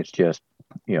 It's just,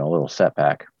 a little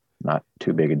setback, not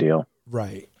too big a deal.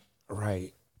 Right.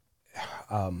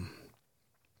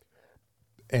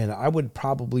 And I would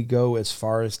probably go as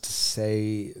far as to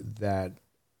say that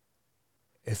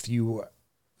if you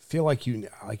feel like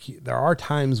there are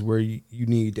times where you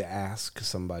need to ask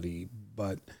somebody,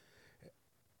 but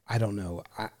I don't know.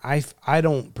 I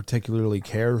don't particularly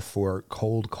care for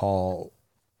cold call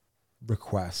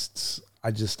requests.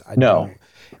 I No. don't.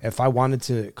 If I wanted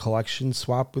to collection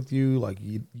swap with you, like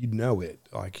you'd know it,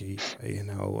 like,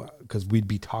 because we'd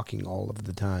be talking all of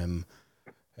the time.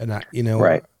 And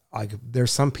Right. like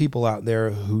there's some people out there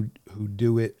who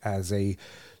do it as a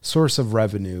source of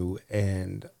revenue,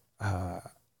 and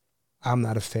I'm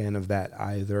not a fan of that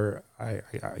either. I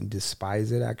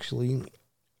despise it, actually.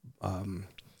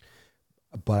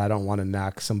 But I don't want to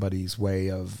knock somebody's way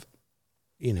of,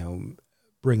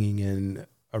 bringing in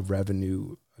a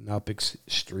revenue, an UpX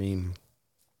stream.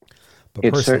 But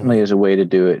It certainly is a way to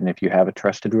do it. And if you have a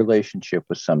trusted relationship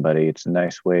with somebody, it's a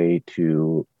nice way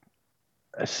to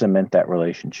cement that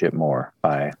relationship more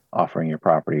by offering your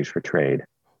properties for trade.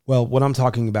 Well, what I'm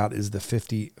talking about is the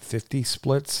 50-50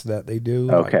 splits that they do.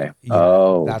 Okay.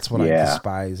 That's what I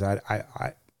despise.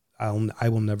 I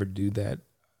will never do that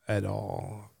at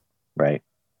all. Right.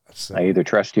 So, I either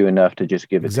trust you enough to just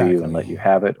give it to you and let you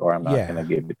have it, or I'm not going to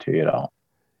give it to you at all.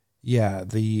 Yeah.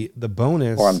 The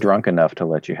bonus, or I'm drunk enough to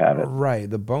let you have it. Right.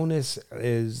 The bonus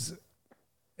is,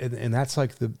 and that's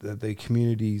like the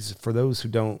communities, for those who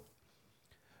don't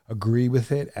agree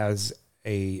with it as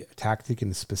a tactic,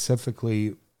 and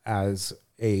specifically as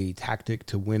a tactic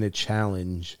to win a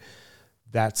challenge,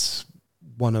 that's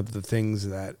one of the things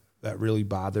that really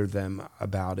bother them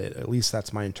about it. At least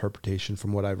that's my interpretation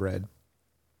from what I've read.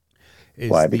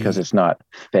 Why? Because it's not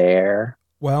fair?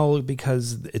 Well,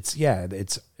 because it's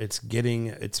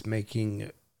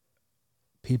making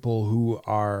people who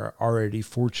are already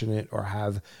fortunate or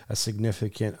have a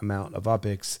significant amount of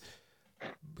UpX,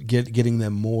 getting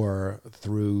them more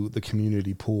through the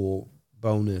community pool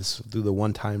bonus, through the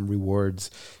one-time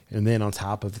rewards, and then on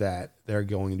top of that, they're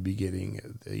going to be getting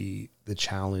the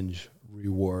challenge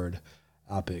reward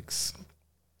UpX.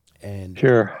 And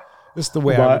sure, just the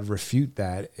way I would refute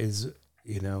that is,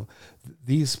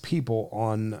 these people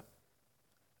on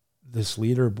this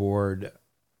leaderboard,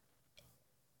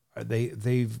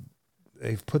 they've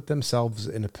put themselves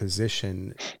in a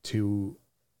position to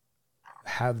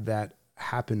have that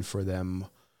happen for them,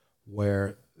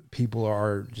 where people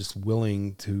are just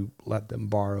willing to let them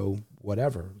borrow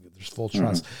whatever. There's full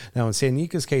trust. Now, in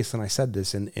Sanika's case, and I said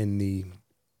this in the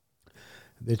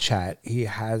chat, he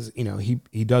has,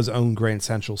 he does own Grand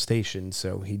Central Station,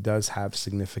 so he does have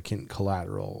significant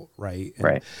collateral, right? And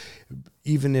right.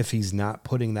 Even if he's not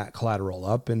putting that collateral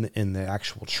up in the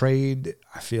actual trade,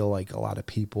 I feel like a lot of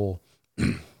people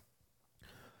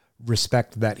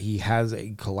respect that he has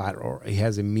a collateral, he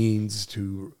has a means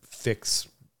to fix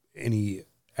any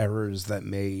errors that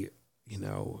may,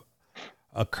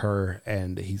 occur,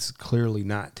 and he's clearly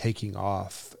not taking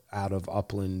off out of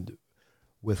Upland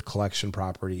with collection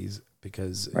properties,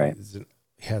 because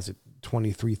he has a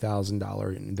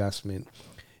 $23,000 investment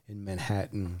in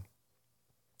Manhattan.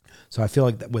 So I feel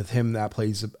like that with him, that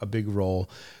plays a big role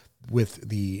with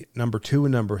the number 2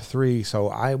 and number 3. So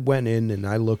I went in and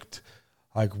I looked,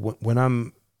 like, when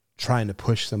I'm trying to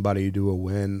push somebody to do a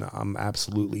win, I'm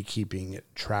absolutely keeping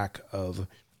track of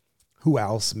who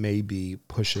else may be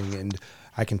pushing. And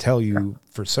I can tell you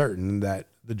for certain that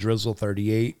the Drizzle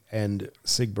 38 and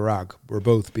Sig Barak were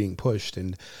both being pushed,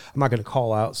 and I'm not going to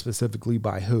call out specifically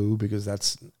by who, because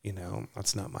that's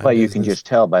not my business. You can just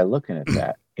tell by looking at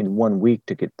that. In 1 week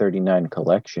to get 39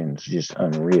 collections, just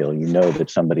unreal. You know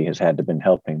that somebody has had to been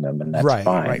helping them, and that's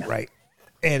fine. Right.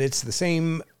 And it's the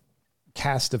same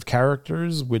cast of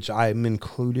characters, which I'm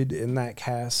included in that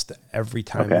cast every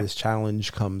time this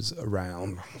challenge comes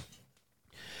around.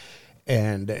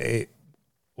 And it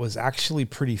was actually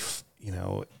pretty,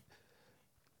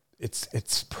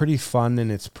 it's pretty fun,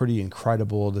 and it's pretty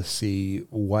incredible to see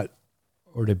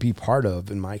or to be part of,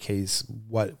 in my case,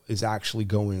 what is actually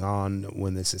going on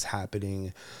when this is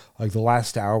happening. Like, the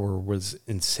last hour was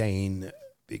insane,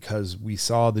 because we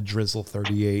saw the Drizzle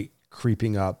 38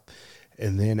 creeping up,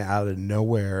 and then out of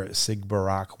nowhere, Sig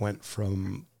Barak went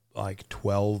from like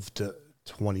 12 to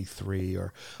 23,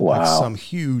 or like some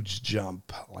huge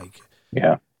jump.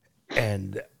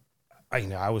 And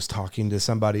I was talking to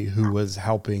somebody who was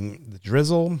helping the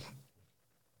Drizzle,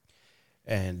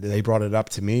 And they brought it up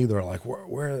to me. They're like,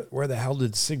 where the hell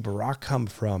did Sig Barak come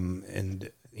from?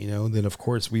 And, then of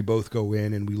course we both go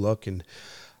in and we look, and,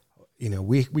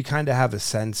 we kind of have a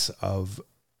sense of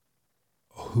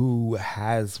who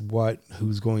has what,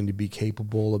 who's going to be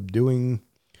capable of doing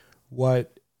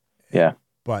what. Yeah.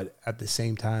 But at the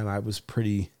same time, I was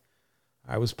pretty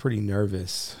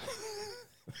nervous.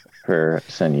 For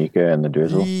Senika and the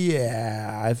Drizzle?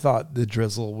 Yeah, I thought the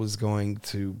Drizzle was going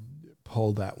to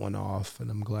pull that one off,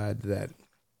 and I'm glad that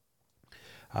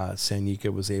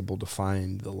Senika was able to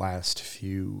find the last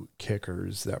few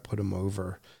kickers that put him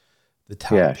over the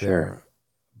top. Yeah, sure.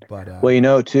 But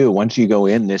well, too, once you go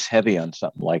in this heavy on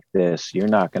something like this, you're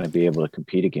not going to be able to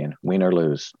compete again, win or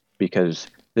lose, because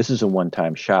this is a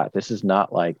one-time shot. This is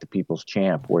not like the People's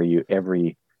Champ where you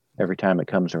every time it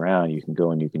comes around, you can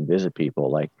go and you can visit people.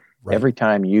 Like every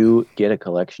time you get a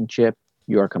collection chip,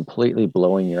 you are completely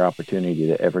blowing your opportunity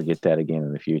to ever get that again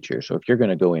in the future. So if you're going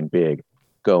to go in big,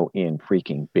 go in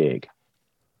freaking big.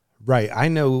 Right. I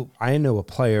know a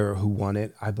player who won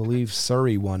it. I believe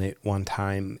Surrey won it one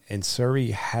time, and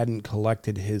Surrey hadn't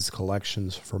collected his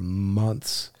collections for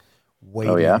months,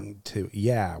 waiting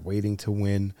to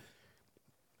win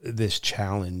this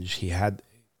challenge. He had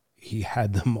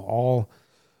them all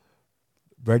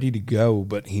ready to go,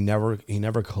 but he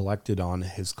never collected on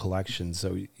his collection.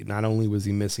 So not only was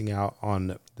he missing out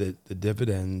on the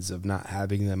dividends of not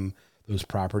having those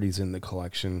properties in the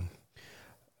collection.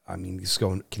 I mean, he's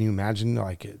going. Can you imagine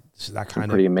that kind of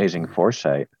pretty amazing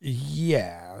foresight?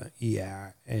 Yeah,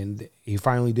 and he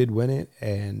finally did win it,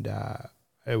 and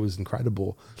it was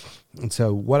incredible. And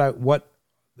so what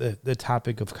the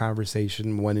topic of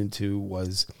conversation went into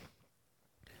was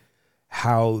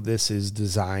how this is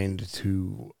designed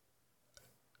to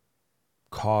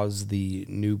cause the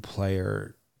new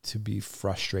player to be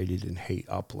frustrated and hate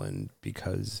Upland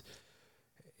because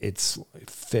it's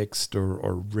fixed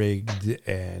or rigged,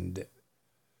 and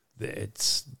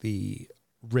it's the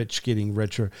rich getting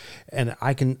richer. And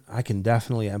I can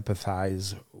definitely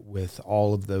empathize with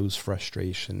all of those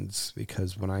frustrations,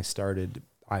 because when I started,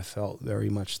 I felt very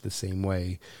much the same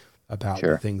way about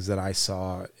the things that I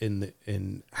saw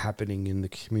in happening in the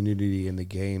community, in the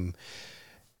game.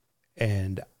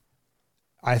 And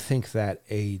I think that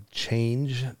a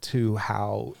change to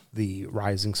how the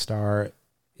Rising Star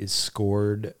is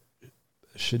scored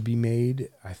should be made.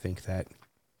 I think that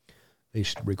they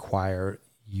should require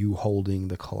you holding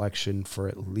the collection for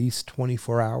at least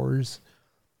 24 hours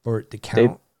for it to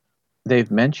count. They've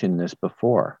mentioned this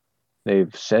before.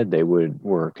 They've said they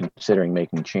were considering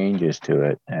making changes to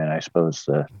it, and I suppose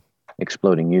the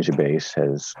exploding user base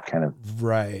has kind of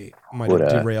might have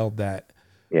derailed that.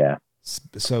 Yeah.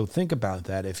 So think about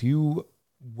that. If you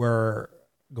were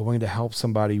going to help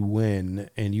somebody win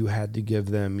and you had to give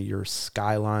them your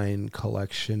Skyline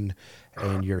collection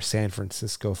and your San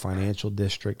Francisco Financial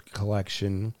District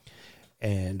collection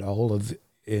and all of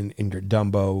in your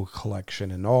Dumbo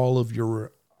collection and all of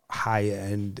your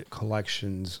high-end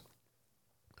collections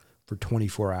for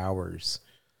 24 hours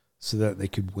so that they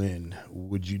could win,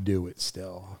 would you do it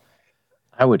still?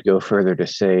 I would go further to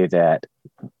say that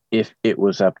if it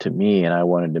was up to me and I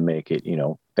wanted to make it,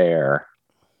 fair,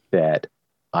 that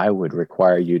I would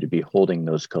require you to be holding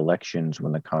those collections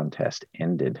when the contest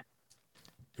ended.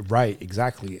 Right,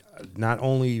 exactly. Not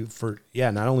only when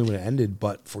it ended,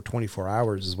 but for 24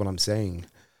 hours is what I'm saying.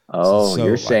 Oh, so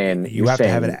you're saying you have to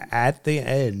have it at the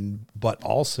end, but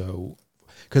also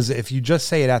because if you just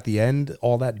say it at the end,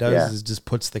 all that does is just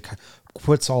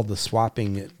puts all the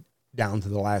swapping down to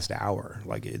the last hour.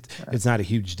 Like it's not a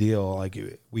huge deal. Like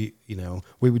we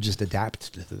would just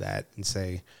adapt to that and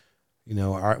say,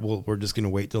 all right, well, we're just going to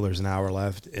wait till there's an hour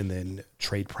left and then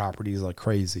trade properties like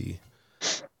crazy.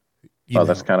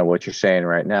 That's kind of what you're saying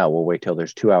right now. We'll wait till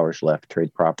there's 2 hours left,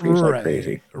 trade properties like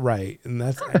crazy. Right. And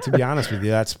that's, to be honest with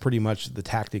you, that's pretty much the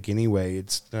tactic anyway.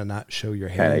 It's to not show your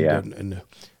hand and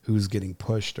who's getting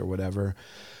pushed or whatever.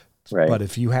 Right. But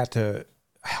if you had to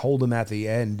hold them at the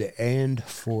end and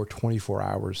for 24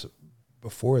 hours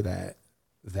before that,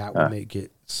 that would make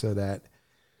it so that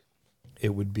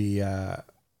it would be a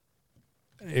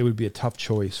tough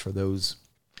choice for those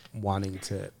wanting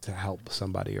to help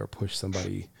somebody or push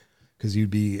somebody, because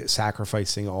you'd be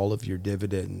sacrificing all of your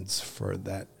dividends for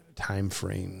that time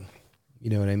frame. You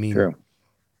know what I mean?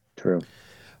 True.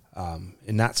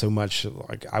 And not so much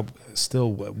like I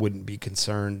still wouldn't be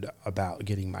concerned about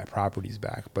getting my properties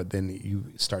back, but then you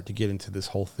start to get into this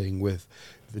whole thing with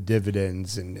the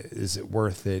dividends and is it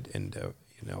worth it? And,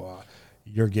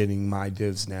 you're getting my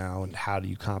divs now, and how do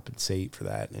you compensate for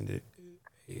that? And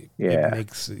it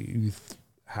makes you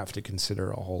have to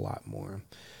consider a whole lot more.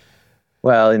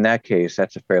 Well, in that case,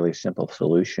 that's a fairly simple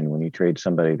solution. When you trade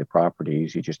somebody the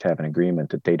properties, you just have an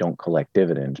agreement that they don't collect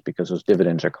dividends because those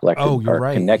dividends are You're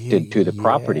right. connected to the Yeah,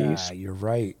 properties. you're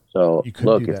right. So You could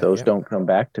look, do if that, those yeah. don't come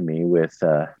back to me with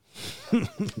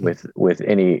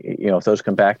any, if those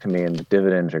come back to me and the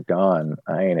dividends are gone,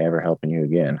 I ain't ever helping you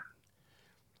again.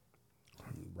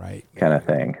 Right. Kind of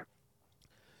thing.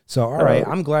 So, all right,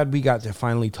 I'm glad we got to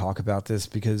finally talk about this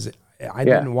because I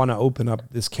didn't want to open up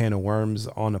this can of worms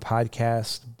on a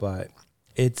podcast, but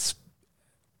it's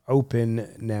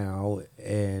open now.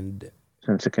 And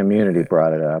since the community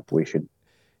brought it up, we should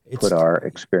put our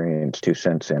experience 2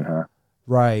 cents in, huh?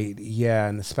 Right. Yeah.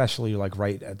 And especially like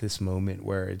right at this moment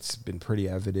where it's been pretty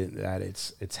evident that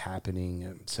it's happening.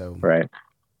 And so, right.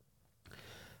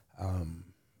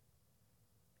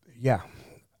 Yeah,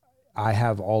 I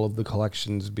have all of the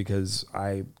collections because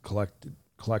I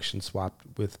collection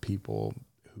swapped with people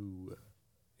who,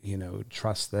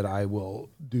 trust that I will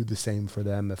do the same for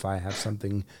them if I have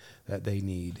something that they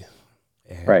need.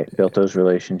 And, right. Built those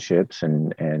relationships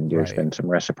and there's right. been some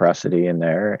reciprocity in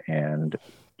there and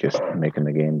just making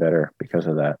the game better because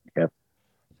of that. Yep.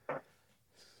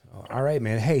 All right,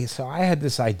 man. Hey, so I had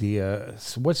this idea.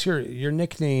 So what's your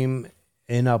nickname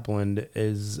in Upland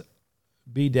is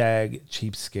BDag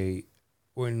Cheapskate.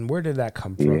 Where did that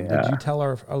come from? Yeah. Did you tell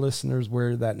our listeners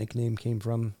where that nickname came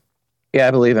from? Yeah,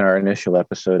 I believe in our initial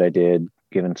episode I did,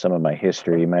 given some of my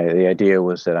history. The idea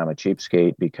was that I'm a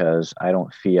cheapskate because I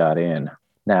don't fiat in.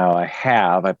 Now I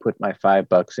put my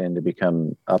 $5 in to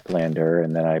become Uplander,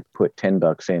 and then I put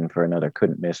 $10 in for another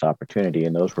couldn't miss opportunity,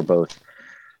 and those were both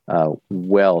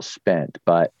well spent.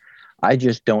 But I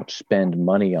just don't spend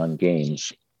money on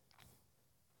games,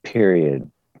 period.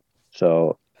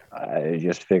 So I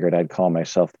just figured I'd call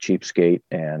myself cheapskate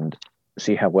and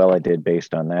see how well I did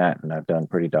based on that, and I've done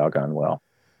pretty doggone well.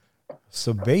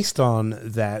 So based on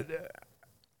that,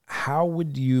 how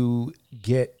would you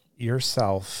get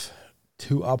yourself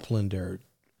to Uplander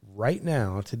right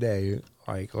now, today?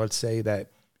 Like, let's say that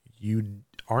you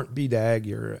aren't BDag,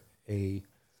 you're a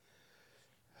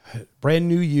brand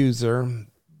new user,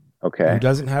 okay, who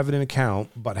doesn't have an account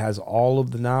but has all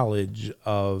of the knowledge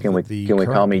of can we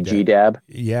call me BDag. GDAB?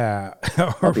 Yeah,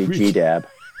 I'll be GDAB.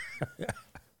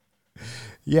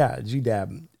 Yeah,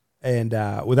 GDAB.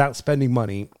 And without spending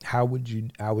money, how would you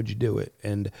do it?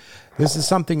 And this is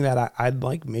something that I'd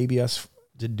like maybe us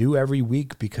to do every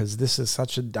week because this is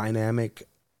such a dynamic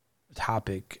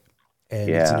topic and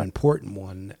it's an important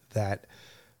one that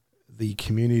the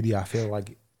community, I feel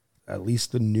like at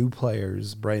least the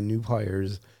brand new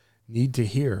players need to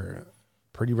hear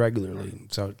pretty regularly.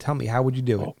 So tell me, how would you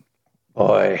do it?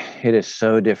 Boy, it is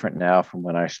so different now from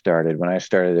when I started. When I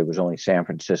started, it was only San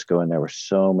Francisco, and there were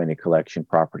so many collection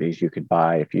properties you could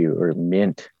buy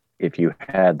mint if you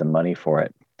had the money for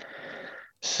it.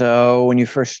 So when you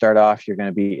first start off, you're going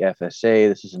to be FSA.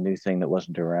 This is a new thing that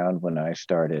wasn't around when I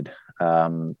started.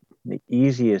 The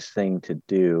easiest thing to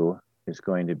do is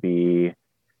going to be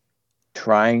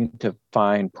trying to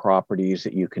find properties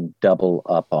that you can double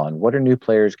up on. What are new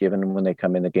players given when they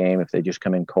come in the game if they just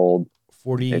come in cold?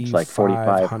 It's like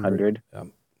 4,500.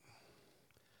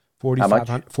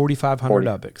 4,500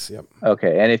 Ubics. Yep.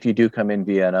 Okay, and if you do come in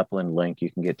via an Upland link, you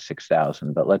can get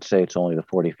 6,000. But let's say it's only the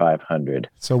 4,500.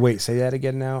 So wait, say that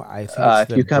again now. I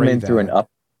think if you come in through an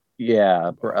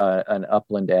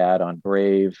Upland ad on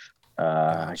Brave,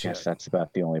 gotcha. I guess that's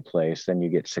about the only place. Then you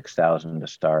get 6,000 to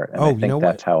start. And I think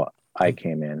that's how I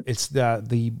came in. It's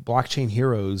the Blockchain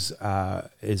Heroes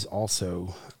is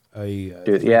also a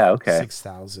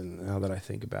 6,000. Now that I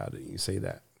think about it, you say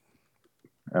that.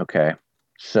 Okay.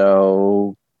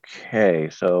 So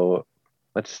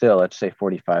let's say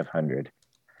 4,500.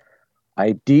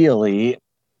 Ideally,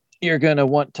 you're going to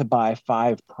want to buy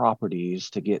 5 properties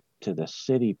to get to the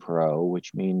City Pro,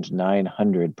 which means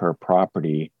 900 per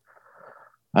property.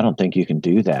 I don't think you can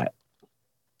do that.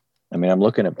 I mean, I'm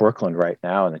looking at Brooklyn right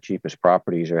now, and the cheapest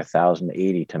properties are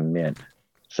 1,080 to mint.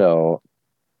 So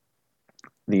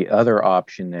the other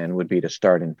option then would be to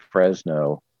start in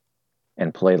Fresno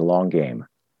and play the long game.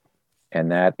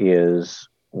 And that is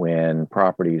when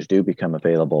properties do become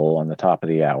available on the top of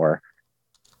the hour,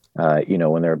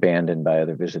 when they're abandoned by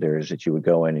other visitors, that you would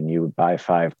go in and you would buy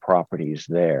 5 properties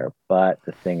there. But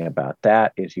the thing about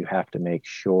that is you have to make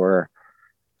sure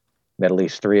that at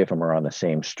least 3 of them are on the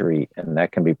same street, and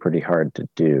that can be pretty hard to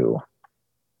do.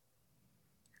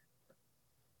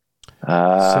 So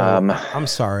I'm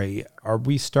sorry. Are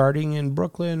we starting in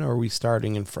Brooklyn or are we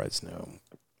starting in Fresno?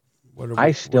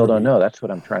 I still don't know. That's what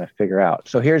I'm trying to figure out.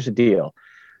 So here's the deal.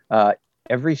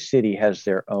 Every city has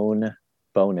their own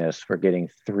bonus for getting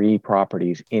 3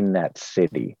 properties in that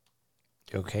city.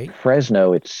 Okay.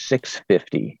 Fresno, it's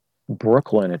 $650.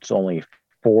 Brooklyn, it's only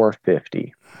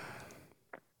 $450.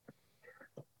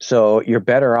 So you're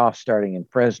better off starting in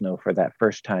Fresno for that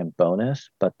first time bonus.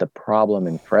 But the problem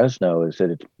in Fresno is that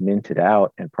it's minted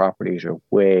out and properties are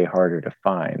way harder to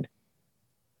find.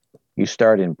 You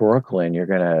start in Brooklyn, you're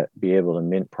going to be able to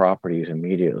mint properties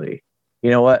immediately.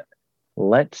 You know what?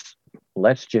 Let's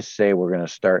just say we're going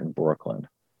to start in Brooklyn.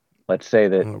 Let's say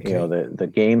that, okay, the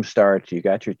game starts, you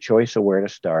got your choice of where to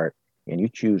start, and you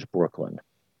choose Brooklyn.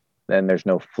 Then there's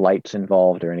no flights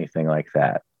involved or anything like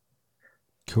that.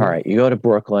 Cool. All right, you go to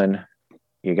Brooklyn,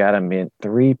 you got to mint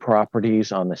 3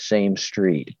 properties on the same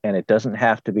street, and it doesn't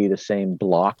have to be the same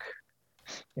block.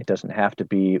 It doesn't have to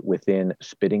be within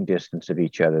spitting distance of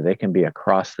each other. They can be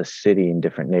across the city in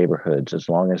different neighborhoods as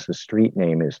long as the street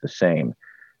name is the same.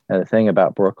 And the thing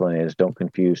about Brooklyn is don't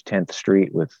confuse 10th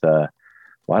Street with, I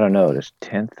don't know, does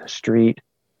 10th Street?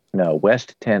 No,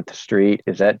 West 10th Street.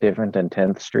 Is that different than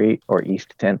 10th Street or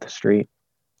East 10th Street?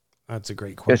 That's a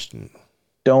great question. Just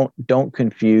don't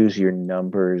confuse your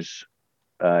numbers,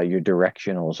 your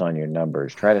directionals on your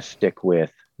numbers. Try to stick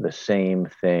with the same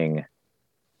thing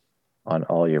on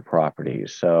all your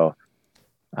properties. So,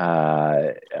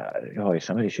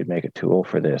 somebody should make a tool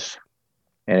for this.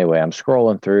 Anyway, I'm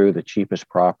scrolling through the cheapest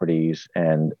properties,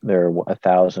 and they're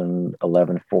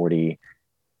 $1,140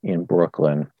 in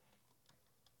Brooklyn,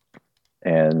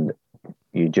 and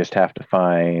you just have to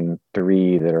find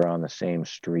 3 that are on the same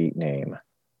street name.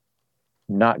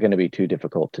 Not going to be too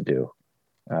difficult to do.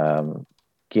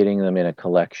 Getting them in a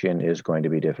collection is going to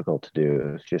be difficult to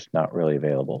do. It's just not really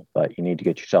available, but you need to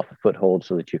get yourself a foothold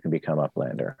so that you can become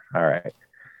Uplander. All right.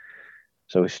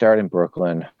 So we start in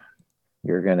Brooklyn.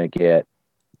 You're going to get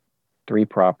 3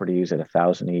 properties at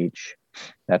 $1,000 each.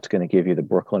 That's going to give you the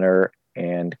Brooklyner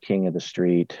and King of the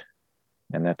Street.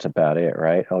 And that's about it,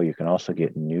 right? Oh, you can also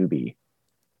get Newbie.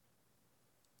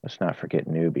 Let's not forget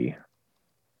Newbie.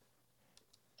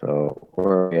 So where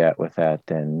are we at with that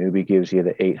then? Newbie gives you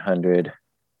the 800,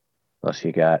 plus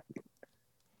you got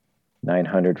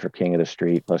 900 for King of the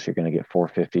Street, plus you're going to get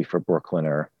 450 for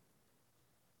Brooklyner.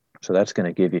 So that's going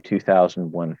to give you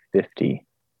 2,150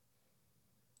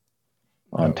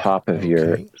 on top of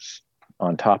your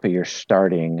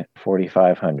starting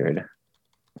 4,500,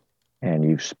 and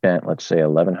you've spent, let's say,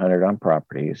 1,100 on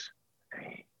properties,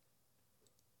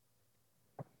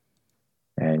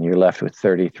 and you're left with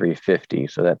 3,350.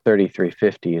 So that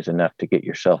 3,350 is enough to get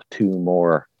yourself 2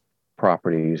 more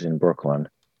properties in Brooklyn.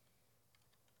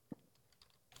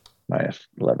 Minus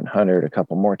 1,100 a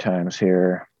couple more times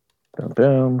here. Boom,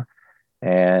 boom.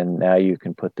 And now you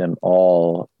can put them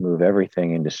all, move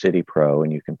everything into City Pro,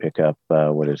 and you can pick up,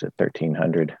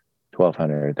 1,300,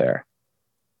 1,200 there.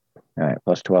 All right,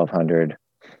 plus 1,200,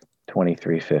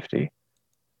 2,350.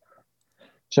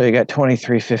 So you got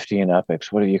 2,350 in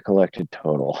UPEX. What have you collected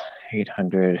total?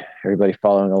 800. Everybody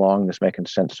following along? This making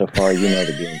sense so far? You know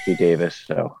the game, TDavis.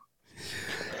 So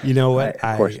you know what?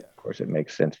 Of course, it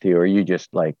makes sense to you. Or are you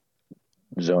just like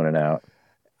zoning out?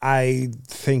 I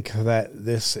think that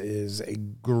this is a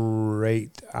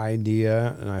great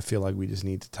idea, and I feel like we just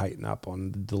need to tighten up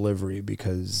on the delivery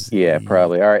because... Yeah,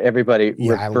 probably. All right, everybody,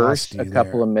 reverse a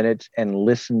couple of minutes and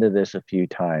listen to this a few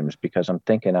times because I'm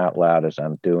thinking out loud as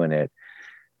I'm doing it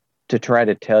to try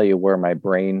to tell you where my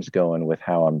brain's going with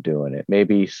how I'm doing it.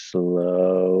 Maybe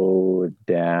slow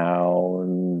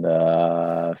down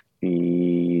the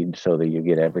feed so that you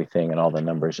get everything and all the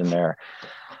numbers in there.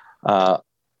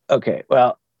 Okay,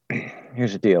 well,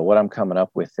 here's the deal. What I'm coming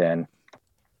up with then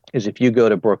is if you go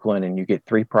to Brooklyn and you get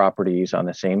 3 properties on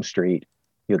the same street,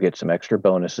 you'll get some extra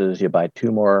bonuses. You buy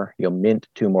 2 more, you'll mint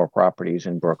 2 more properties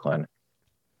in Brooklyn.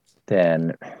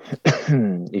 Then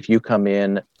if you come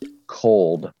in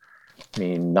cold, I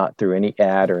mean, not through any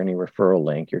ad or any referral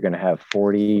link, you're going to have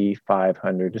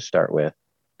 4,500 to start with.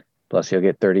 Plus you'll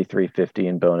get 3,350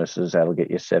 in bonuses. That'll get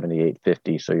you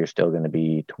 7,850. So you're still going to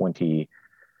be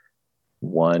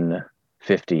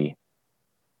 2,150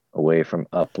 away from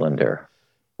Uplander,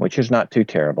 which is not too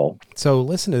terrible. So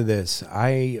listen to this.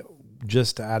 I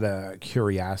just out of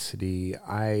curiosity,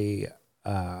 I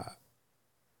am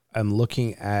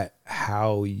looking at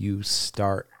how you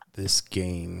start this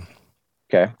game.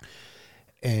 Okay.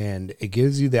 And it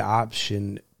gives you the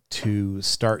option to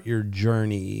start your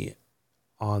journey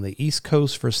on the East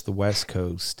Coast versus the West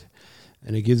Coast.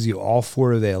 And it gives you all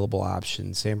 4 available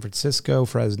options: San Francisco,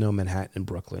 Fresno, Manhattan, and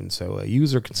Brooklyn. So a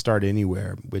user can start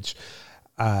anywhere, which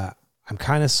I'm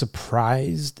kind of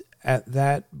surprised at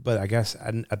that, but I guess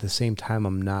at the same time,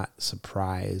 I'm not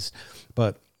surprised.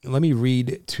 But let me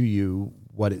read to you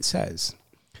what it says.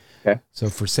 Okay. So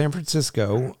for San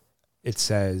Francisco, it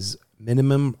says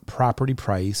minimum property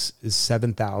price is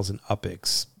 7,000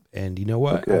 UPIX. And you know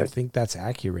what? Okay. I think that's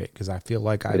accurate because I feel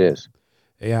like It is.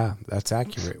 Yeah, that's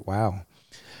accurate. Wow.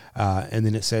 And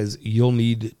then it says you'll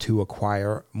need to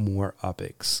acquire more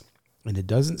UPIX. And it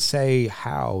doesn't say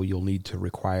how you'll need to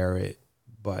require it,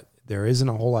 but there isn't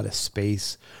a whole lot of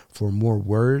space for more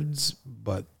words,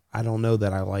 but I don't know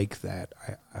that I like that.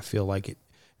 I feel like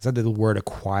instead of the word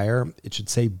acquire, it should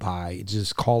say buy. It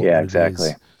just call it what exactly.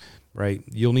 it is, right?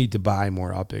 You'll need to buy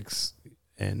more UPIX.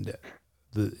 And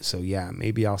so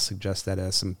maybe I'll suggest that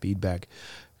as some feedback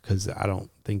because I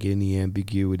don't think any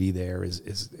ambiguity there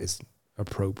is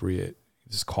appropriate.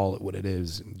 Just call it what it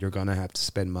is. You're going to have to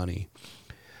spend money.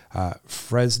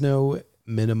 Fresno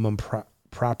minimum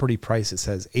property price, it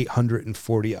says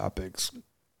 840 UPIX.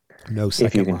 No second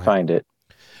if you can line. find it.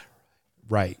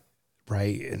 Right.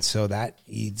 And so that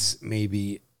needs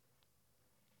maybe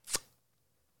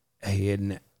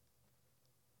an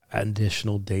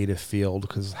additional data field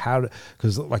because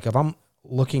like if I'm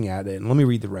looking at it, and let me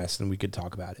read the rest and we could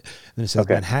talk about it. And it says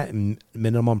Manhattan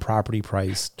minimum property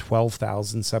price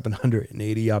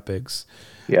 12,780 UPIX.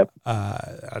 Yep.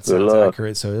 That sounds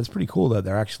accurate. So it's pretty cool that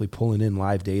they're actually pulling in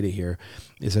live data here.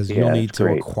 It says you'll need to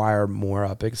acquire more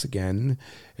UPIX again.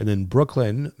 And then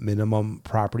Brooklyn minimum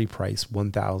property price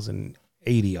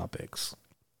 1,080 UPIX.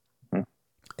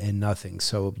 And nothing.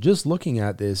 So just looking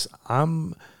at this,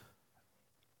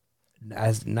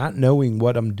 as not knowing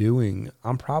what I'm doing,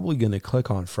 I'm probably going to click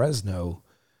on Fresno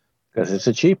because it's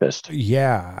the cheapest.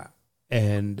 Yeah.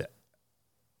 And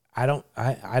I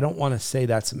don't want to say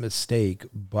that's a mistake,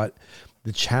 but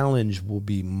the challenge will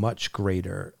be much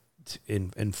greater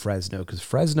in Fresno because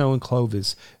Fresno and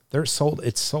Clovis,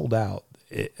 it's sold out.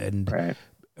 And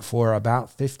for about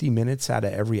 50 minutes out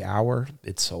of every hour,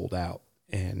 it's sold out.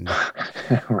 And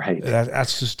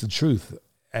that's just the truth.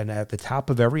 And at the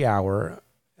top of every hour,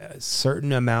 a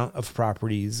certain amount of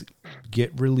properties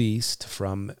get released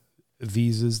from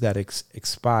visas that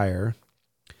expire.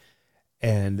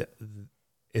 And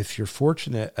if you're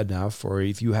fortunate enough, or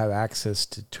if you have access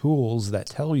to tools that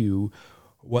tell you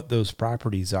what those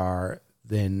properties are,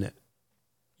 then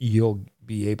you'll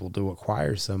be able to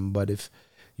acquire some. But if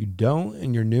you don't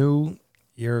and you're new,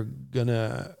 you're going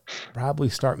to probably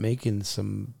start making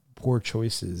some poor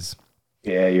choices.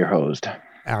 Yeah, you're hosed.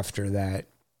 After that.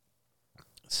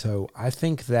 So I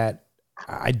think that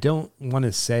I don't want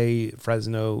to say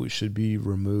Fresno should be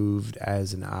removed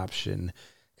as an option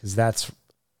because that's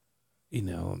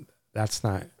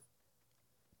not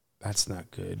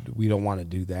good. We don't want to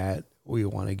do that. We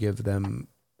want to give them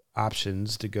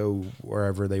options to go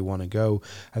wherever they want to go.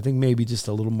 I think maybe just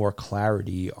a little more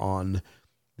clarity on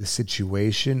the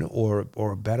situation or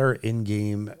better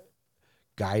in-game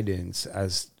guidance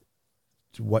as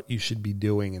to what you should be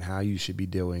doing and how you should be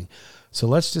doing. So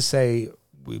let's just say,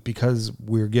 because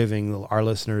we're giving our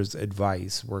listeners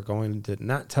advice, we're going to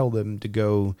not tell them to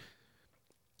go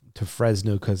to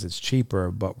Fresno because it's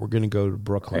cheaper, but we're going to go to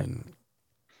Brooklyn. Okay.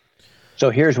 So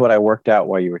here's what I worked out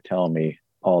while you were telling me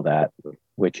all that,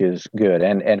 which is good.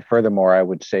 And furthermore, I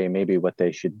would say maybe what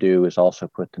they should do is also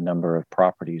put the number of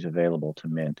properties available to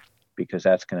mint, because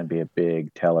that's going to be a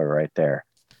big teller right there.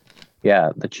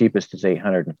 Yeah, the cheapest is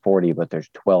 840, but there's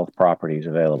 12 properties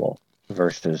available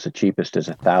versus the cheapest is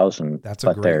 1,000. That's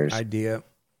a great idea.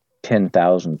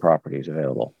 10,000 properties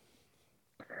available.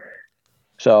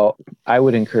 So I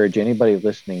would encourage anybody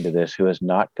listening to this who has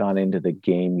not gone into the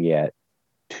game yet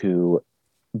to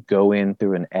go in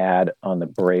through an ad on the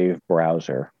Brave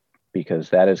browser, because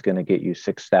that is going to get you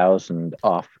 6,000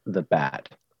 off the bat.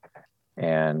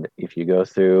 And if you go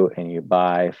through and you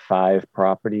buy 5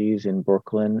 properties in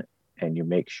Brooklyn and you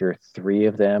make sure 3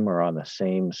 of them are on the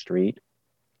same street,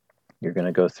 you're going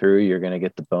to go through, you're going to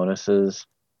get the bonuses.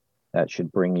 That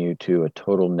should bring you to a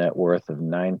total net worth of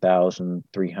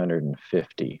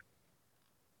 9,350.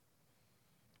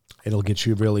 It'll get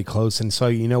you really close. And so,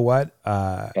 you know what?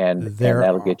 And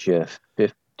that'll get you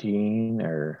 15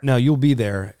 or... No, you'll be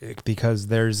there because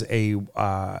there's a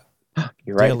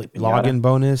you're daily right, login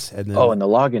bonus. And then, and the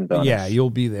login bonus. Yeah, you'll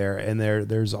be there. And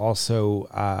there's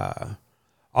also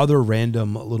other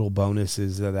random little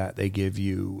bonuses that they give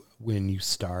you when you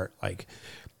start. Like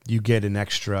you get an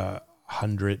extra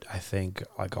 100, I think,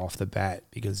 like off the bat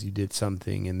because you did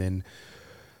something. And then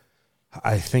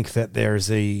I think that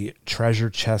there's a treasure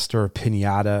chest or a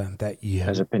pinata that you have.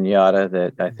 There's a pinata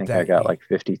that I think I got like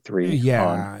 53 Yeah,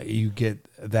 on. you get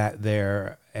that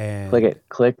there. And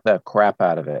click the crap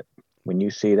out of it. When you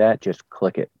see that, just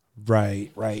click it.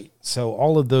 Right. So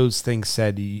all of those things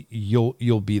said,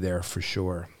 you'll be there for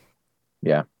sure.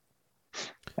 Yeah.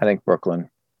 I think Brooklyn,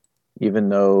 even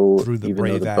though Through the the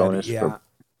Brave ad, bonus yeah.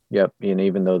 Yep. And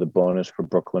even though the bonus for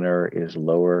Brooklyner is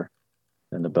lower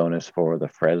than the bonus for the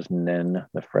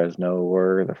Fresno,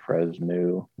 or the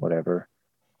Fresno, whatever,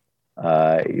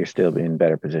 you're still in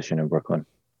better position in Brooklyn.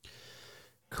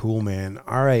 Cool, man.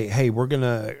 All right. Hey,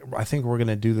 I think we're going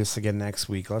to do this again next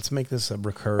week. Let's make this a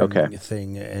recurring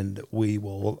thing, and we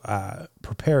will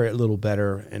prepare it a little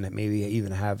better and maybe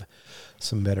even have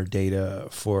some better data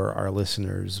for our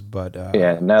listeners. But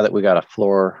now that we got a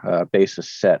floor basis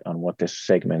set on what this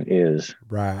segment is,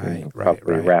 right.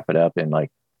 Wrap it up in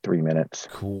like 3 minutes.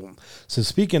 Cool. So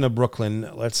speaking of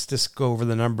Brooklyn, let's just go over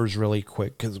the numbers really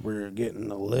quick because we're getting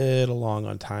a little long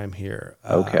on time here.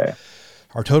 Okay.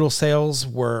 Our total sales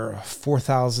were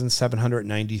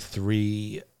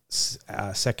 4,793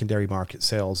 secondary market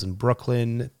sales in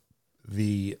Brooklyn.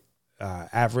 The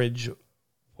average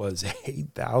was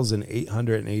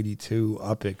 8,882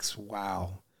 UPIX.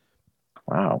 Wow.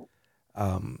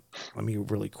 Let me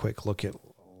really quick look at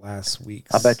last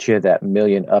week's. I bet you that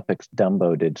million UPIX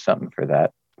Dumbo did something for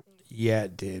that. Yeah,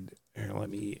 it did. Here, let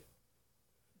me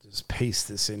just paste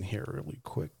this in here really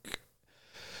quick.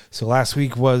 So last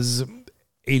week was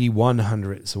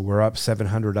 8,100. So we're up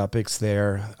 700 UPIX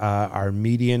there. Our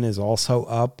median is also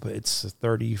up. It's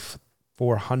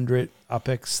 3,400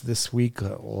 UPIX this week.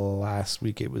 Last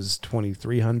week it was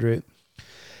 2,300.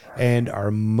 And our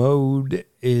mode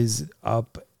is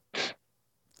up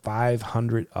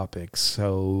 500 UPIX.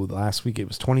 So last week it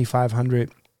was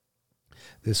 2,500.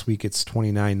 This week it's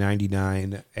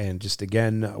 2,999. And just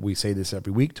again, we say this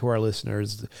every week to our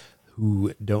listeners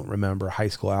who don't remember high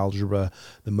school algebra.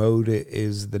 The mode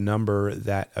is the number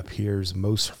that appears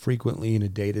most frequently in a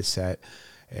data set.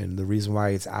 And the reason why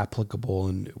it's applicable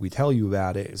and we tell you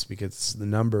about it is because it's the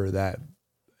number that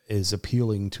is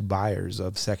appealing to buyers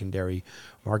of secondary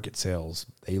market sales.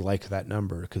 They like that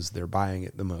number because they're buying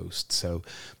it the most. So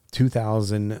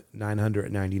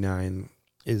 2,999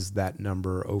 is that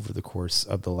number over the course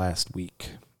of the last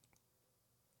week.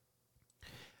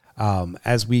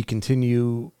 As we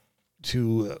continue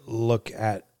to look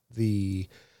at the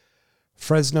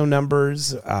Fresno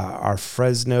numbers, our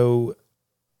Fresno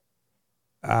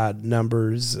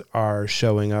numbers are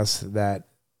showing us that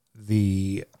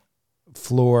the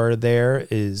floor there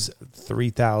is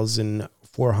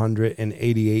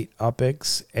 3,488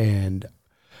 UPIX, and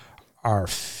our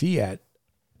fiat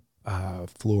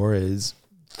floor is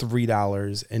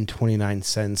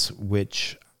 $3.29,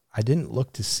 which I didn't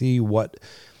look to see what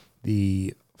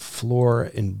the floor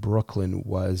in Brooklyn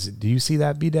was. Do you see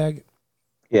that, BDag?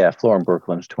 Yeah, floor in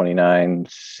Brooklyn's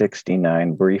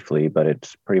 2,969 briefly, but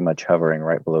it's pretty much hovering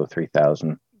right below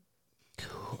 3,000.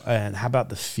 And how about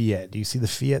the fiat? Do you see the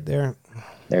fiat there?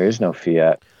 There is no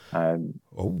fiat. I'm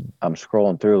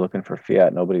scrolling through looking for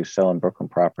fiat. Nobody's selling Brooklyn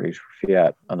properties for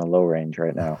fiat on the low range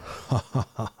right now.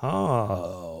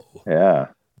 Oh, yeah,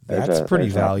 that's pretty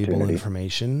valuable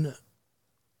information.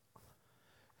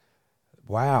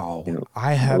 Wow,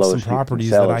 I have some properties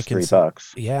that I can sell.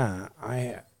 $3. Yeah,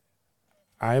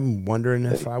 I'm wondering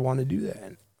if I want to do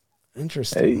that.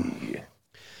 Interesting. Hey,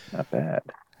 not bad.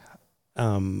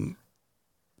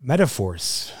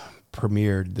 MetaForce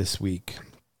premiered this week.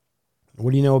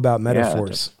 What do you know about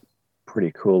MetaForce? Yeah,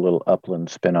 pretty cool little Upland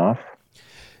spinoff.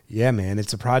 Yeah, man.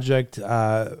 It's a project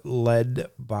led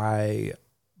by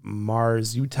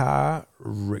Mars, Utah,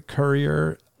 Rick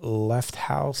Courier, Left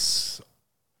House,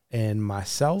 and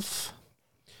myself,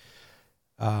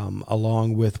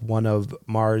 along with one of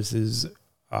Mars's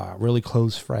really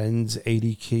close friends,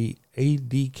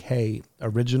 ADK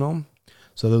Original.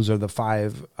 So those are the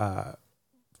 5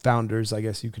 founders, I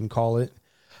guess you can call it.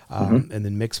 And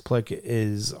then Mixplick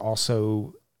is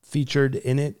also featured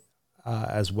in it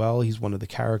as well. He's one of the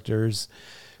characters.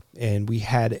 And we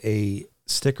had a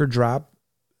sticker drop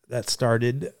that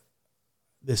started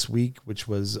this week, which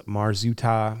was Mars,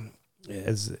 Utah,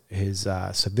 as his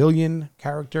civilian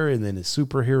character, and then his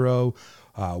superhero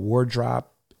war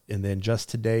drop. And then just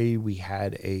today we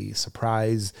had a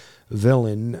surprise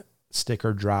villain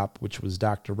sticker drop, which was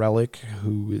Dr. Relic,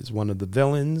 who is one of the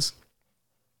villains.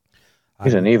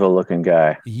 He's an evil looking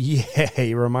guy. Yeah,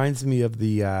 he reminds me of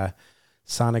the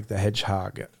Sonic the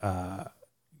Hedgehog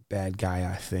bad guy,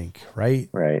 I think, right?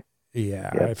 Right.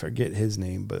 Yeah, yep. I forget his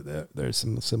name, but there's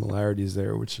some similarities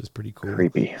there, which is pretty cool.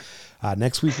 Creepy.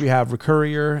 Next week we have Rick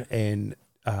Courier and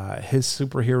his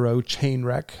superhero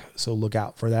Chainwreck, so look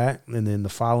out for that. And then the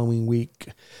following week,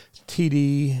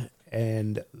 TD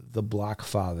and the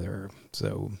Blockfather.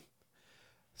 So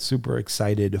super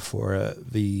excited for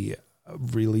the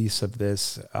release of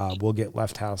this. We'll get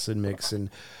Left House and Mix and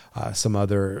some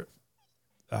other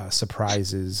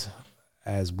surprises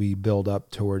as we build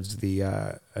up towards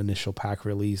the initial pack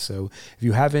release. So if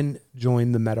you haven't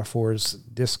joined the MetaForce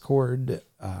Discord,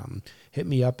 hit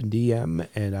me up in DM,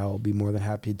 and I'll be more than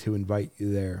happy to invite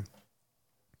you there.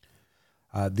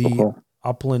 The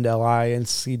Upland LI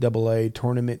NCAA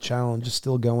Tournament Challenge is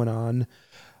still going on.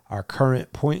 Our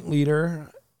current point leader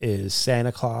is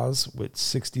Santa Claus with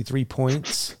 63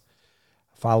 points,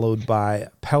 followed by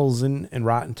Pelzen and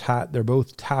Rotten Tot. They're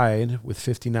both tied with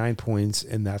 59 points,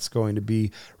 and that's going to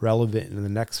be relevant in the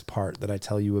next part that I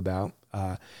tell you about.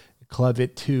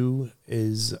 Clevitt 2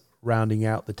 is rounding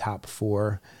out the top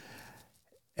 4.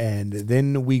 And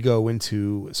then we go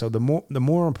into, so the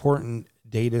more important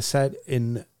data set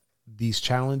in these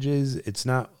challenges, it's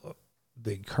not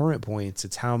the current points,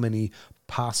 it's how many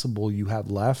possible you have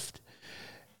left.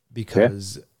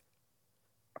 Because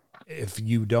if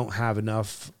you don't have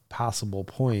enough possible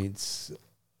points,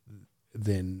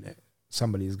 then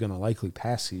somebody's going to likely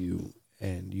pass you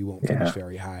and you won't finish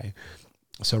very high.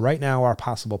 So right now our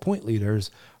possible point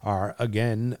leaders are,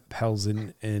 again,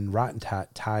 Pelzen and Rotten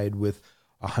Tot tied with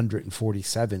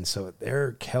 147. So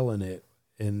they're killing it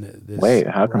in this. Wait,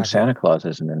 how come bracket. Santa Claus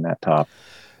isn't in that top?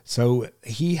 So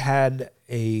he had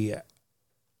a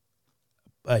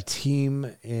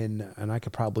team in, and I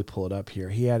could probably pull it up here.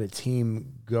 He had a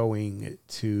team going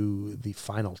to the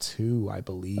final 2, I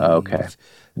believe. Okay.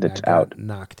 That's out.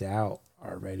 Knocked out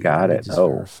already. Got it. Just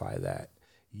verify that.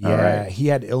 Yeah. He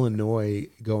had Illinois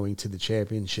going to the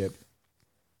championship,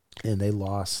 and they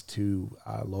lost to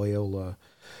Loyola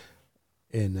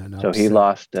in an upset. So he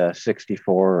lost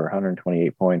 64 or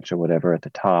 128 points or whatever at the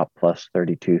top, plus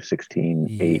 32,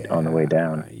 16, 8 on the way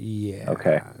down. Yeah.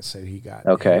 Okay. So he got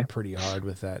hit pretty hard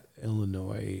with that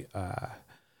Illinois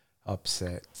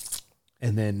upset.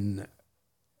 And then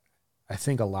I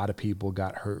think a lot of people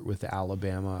got hurt with the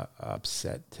Alabama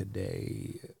upset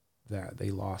today that they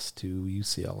lost to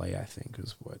UCLA, I think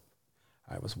is what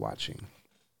I was watching.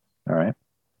 All right.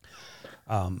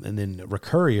 And then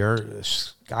Recurrier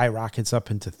skyrockets up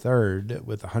into 3rd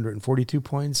with 142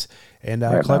 points. And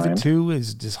Clevitt 2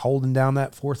 is just holding down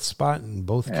that 4th spot in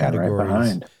both categories. Right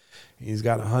behind. He's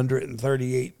got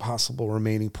 138 possible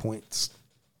remaining points.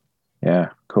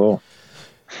 Yeah, cool.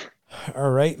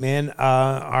 All right, man.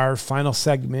 Our final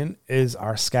segment is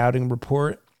our scouting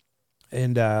report.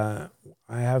 And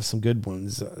I have some good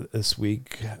ones this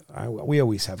week. We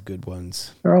always have good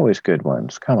ones. They're always good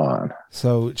ones. Come on.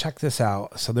 So check this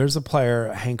out. So there's a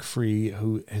player, Hank Free,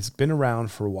 who has been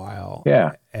around for a while.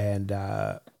 Yeah. And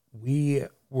we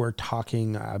were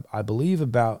talking, I believe,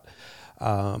 about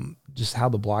just how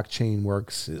the blockchain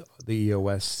works, the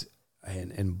EOS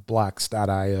and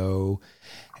blocks.io,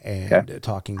 and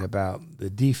talking about the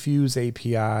Defuse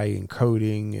API and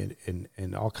coding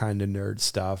and all kind of nerd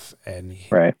stuff. And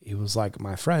he was like,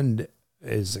 my friend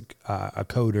is a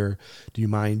coder. Do you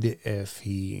mind if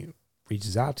he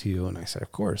reaches out to you? And I said,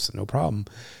 of course, no problem.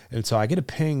 And so I get a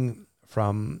ping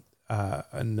from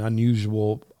an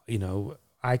unusual,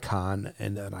 icon,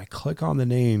 and then I click on the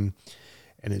name,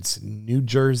 and it's New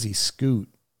Jersey Scoot,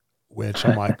 which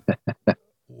I'm like,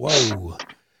 whoa.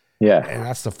 Yeah. And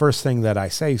that's the first thing that I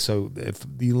say. So if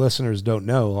the listeners don't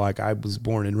know, like, I was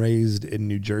born and raised in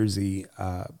New Jersey.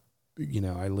 I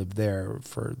lived there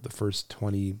for the first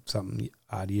 20 something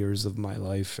odd years of my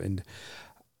life. And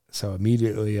so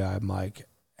immediately I'm like,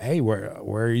 hey, where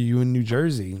are you in New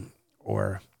Jersey?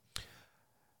 Or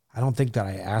I don't think that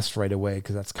I asked right away,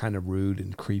 because that's kind of rude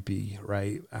and creepy,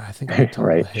 right? I think I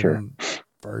told him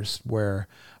first where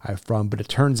I'm from, but it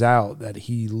turns out that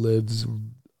he lives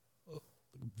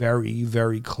very,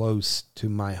 very close to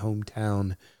my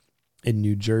hometown in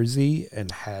New Jersey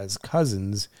and has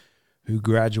cousins who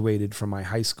graduated from my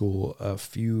high school a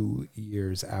few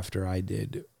years after I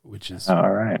did, which is all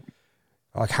right.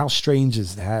 Like, how strange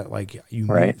is that? Like, you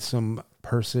meet some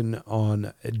person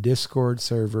on a Discord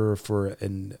server for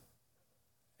an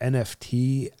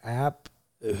NFT app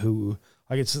who,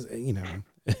 like, it's,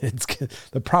 it's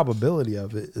the probability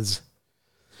of it is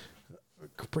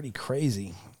pretty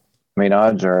crazy. I mean,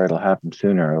 odds are it'll happen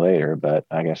sooner or later, but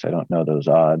I guess I don't know those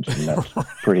odds, and that's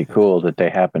pretty cool that they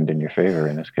happened in your favor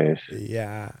in this case.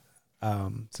 Yeah.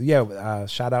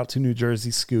 Shout out to New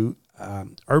Jersey Scoot.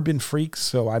 Urban Freaks.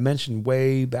 So I mentioned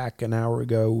way back an hour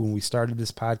ago when we started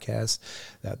this podcast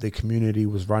that the community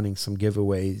was running some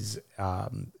giveaways.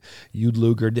 Yud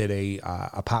Luger did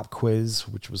a pop quiz,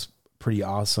 which was pretty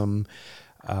awesome.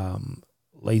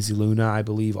 Lazy Luna, I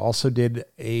believe, also did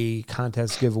a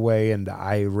contest giveaway, and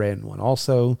I ran one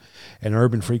also. And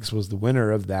Urban Freaks was the winner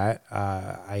of that.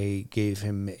 I gave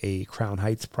him a Crown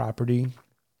Heights property.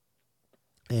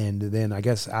 And then, I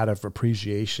guess, out of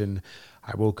appreciation,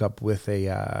 I woke up with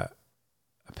a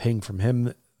a ping from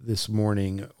him this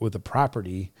morning with a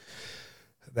property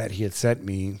that he had sent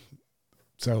me.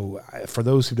 So for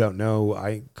those who don't know,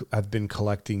 I've been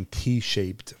collecting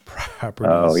T-shaped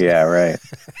properties. Oh yeah, right.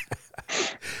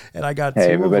 And I got two of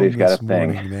them everybody's got this a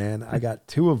thing. morning, man. I got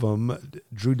two of them.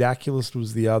 Drew Daculus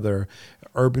was the other.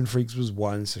 Urban Freaks was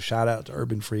one. So shout out to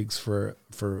Urban Freaks for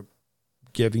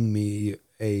giving me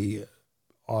a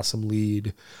awesome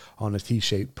lead on a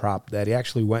T-shaped prop that he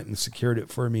actually went and secured it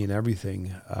for me and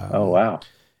everything. Oh wow!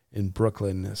 In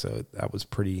Brooklyn, so that was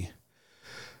pretty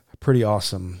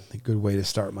awesome. A good way to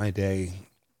start my day.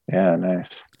 Yeah, nice.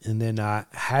 And then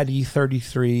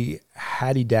Hattie33,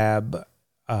 Hattie Dab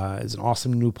is an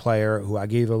awesome new player who I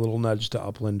gave a little nudge to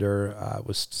Uplander.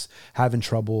 Was having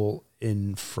trouble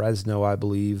in Fresno, I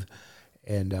believe,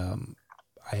 and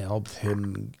I helped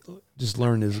him just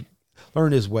learn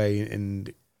his way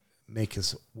and make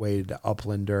his way to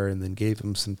Uplander, and then gave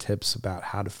him some tips about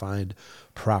how to find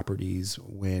properties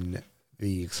when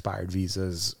the expired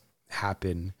visas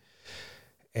happen.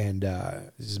 And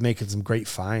just making some great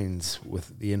finds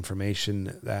with the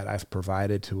information that I've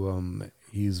provided to him.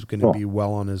 He's going to be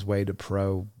well on his way to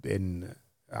pro in,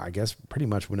 I guess, pretty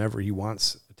much whenever he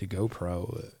wants to go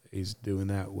pro. He's doing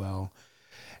that well.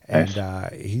 And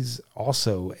he's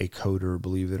also a coder,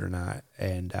 believe it or not.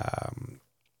 And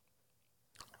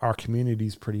our community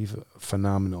is pretty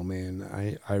phenomenal,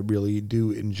 man. I really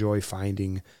do enjoy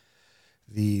finding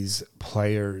these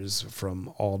players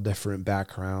from all different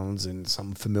backgrounds and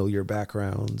some familiar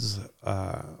backgrounds,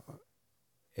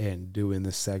 and doing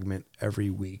this segment every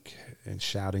week and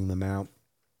shouting them out.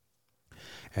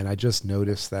 And I just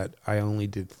noticed that I only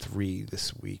did 3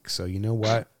 this week. So you know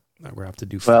what? We're going to have to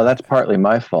do 5. Well, that's partly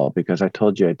my fault because I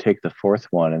told you I'd take the 4th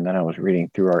one, and then I was reading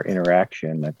through our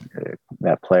interaction,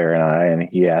 that player and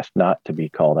he asked not to be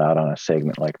called out on a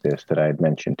segment like this that I had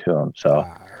mentioned to him. So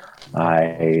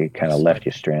I kind of left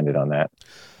you stranded on that.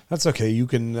 That's okay. You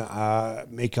can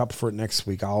make up for it next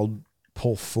week. I'll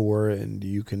pull 4 and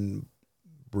you can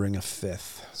bring a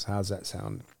 5th. So how's that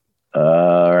sound?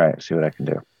 All right. See what I can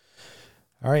do.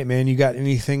 All right, man. You got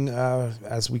anything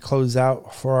as we close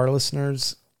out for our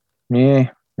listeners? Yeah,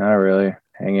 not really.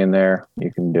 Hang in there.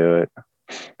 You can do it.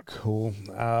 Cool.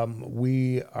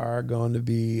 We are going to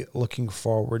be looking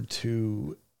forward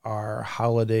to our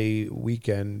holiday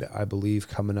weekend, I believe,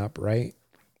 coming up, right?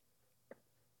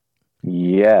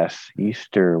 Yes,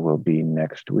 Easter will be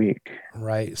next week.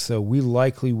 Right. So we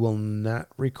likely will not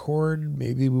record.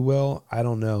 Maybe we will. I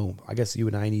don't know. I guess you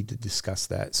and I need to discuss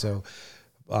that. So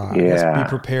I guess be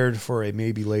prepared for a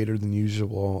maybe later than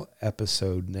usual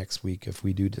episode next week if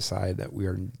we do decide that we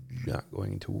are not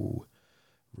going to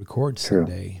record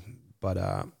Sunday. But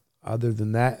other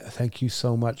than that, thank you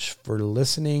so much for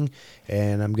listening.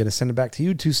 And I'm going to send it back to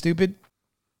you, Too Stupid.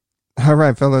 All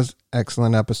right, fellas.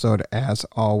 Excellent episode as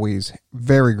always.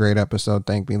 Very great episode.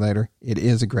 Thank Me Later. It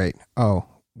is a great. Oh,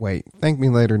 wait. Thank Me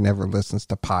Later never listens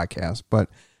to podcasts, but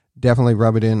definitely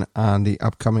rub it in on the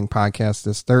upcoming podcast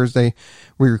this Thursday.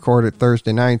 We record it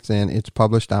Thursday nights and it's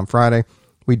published on Friday.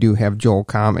 We do have Joel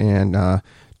Com and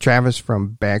Travis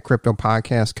from Bad Crypto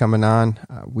Podcast coming on.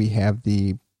 We have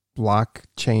the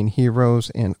Blockchain Heroes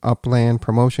and Upland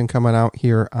promotion coming out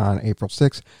here on April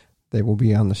 6th. They will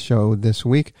be on the show this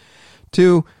week.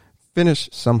 To finish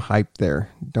some hype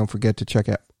there, don't forget to check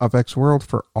out UpX World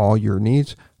for all your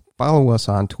needs. Follow us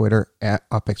on Twitter at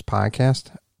UpX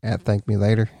Podcast, at Thank Me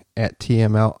Later, at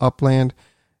TML Upland.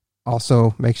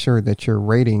 Also, make sure that you're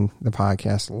rating the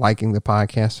podcast, liking the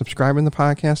podcast, subscribing the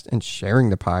podcast, and sharing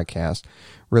the podcast.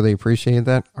 Really appreciate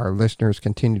that. Our listeners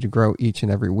continue to grow each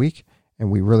and every week,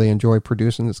 and we really enjoy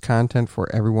producing this content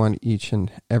for everyone each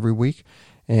and every week.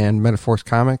 And MetaForce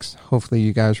Comics, hopefully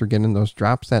you guys are getting those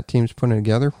drops that team's putting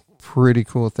together. Pretty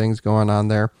cool things going on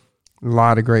there. A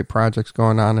lot of great projects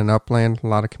going on in Upland, a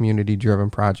lot of community-driven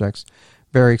projects.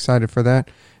 Very excited for that.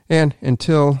 And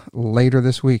until later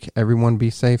this week, everyone be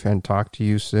safe and talk to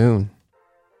you soon.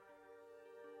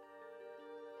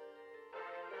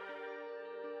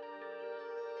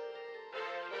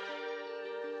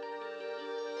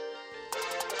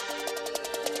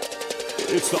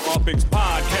 It's the UpX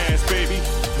Podcast, baby.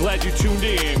 Glad you tuned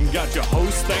in. Got your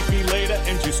host, Thank Me Later,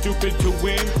 and Too Stupid to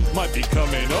Win. Might be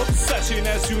coming up session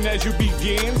as soon as you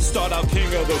begin. Start out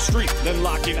king of the street, then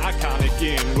lock in iconic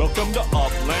in. Welcome to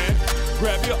Upland.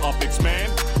 Grab your UpX, man.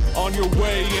 On your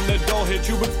way in the door, hit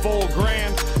you with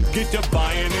 $4,000. Get to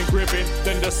buying and gripping,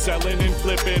 then to selling and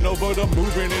flipping. Over to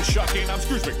moving and shucking. I'm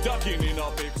Scrooge McDuckin' in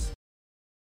UpX.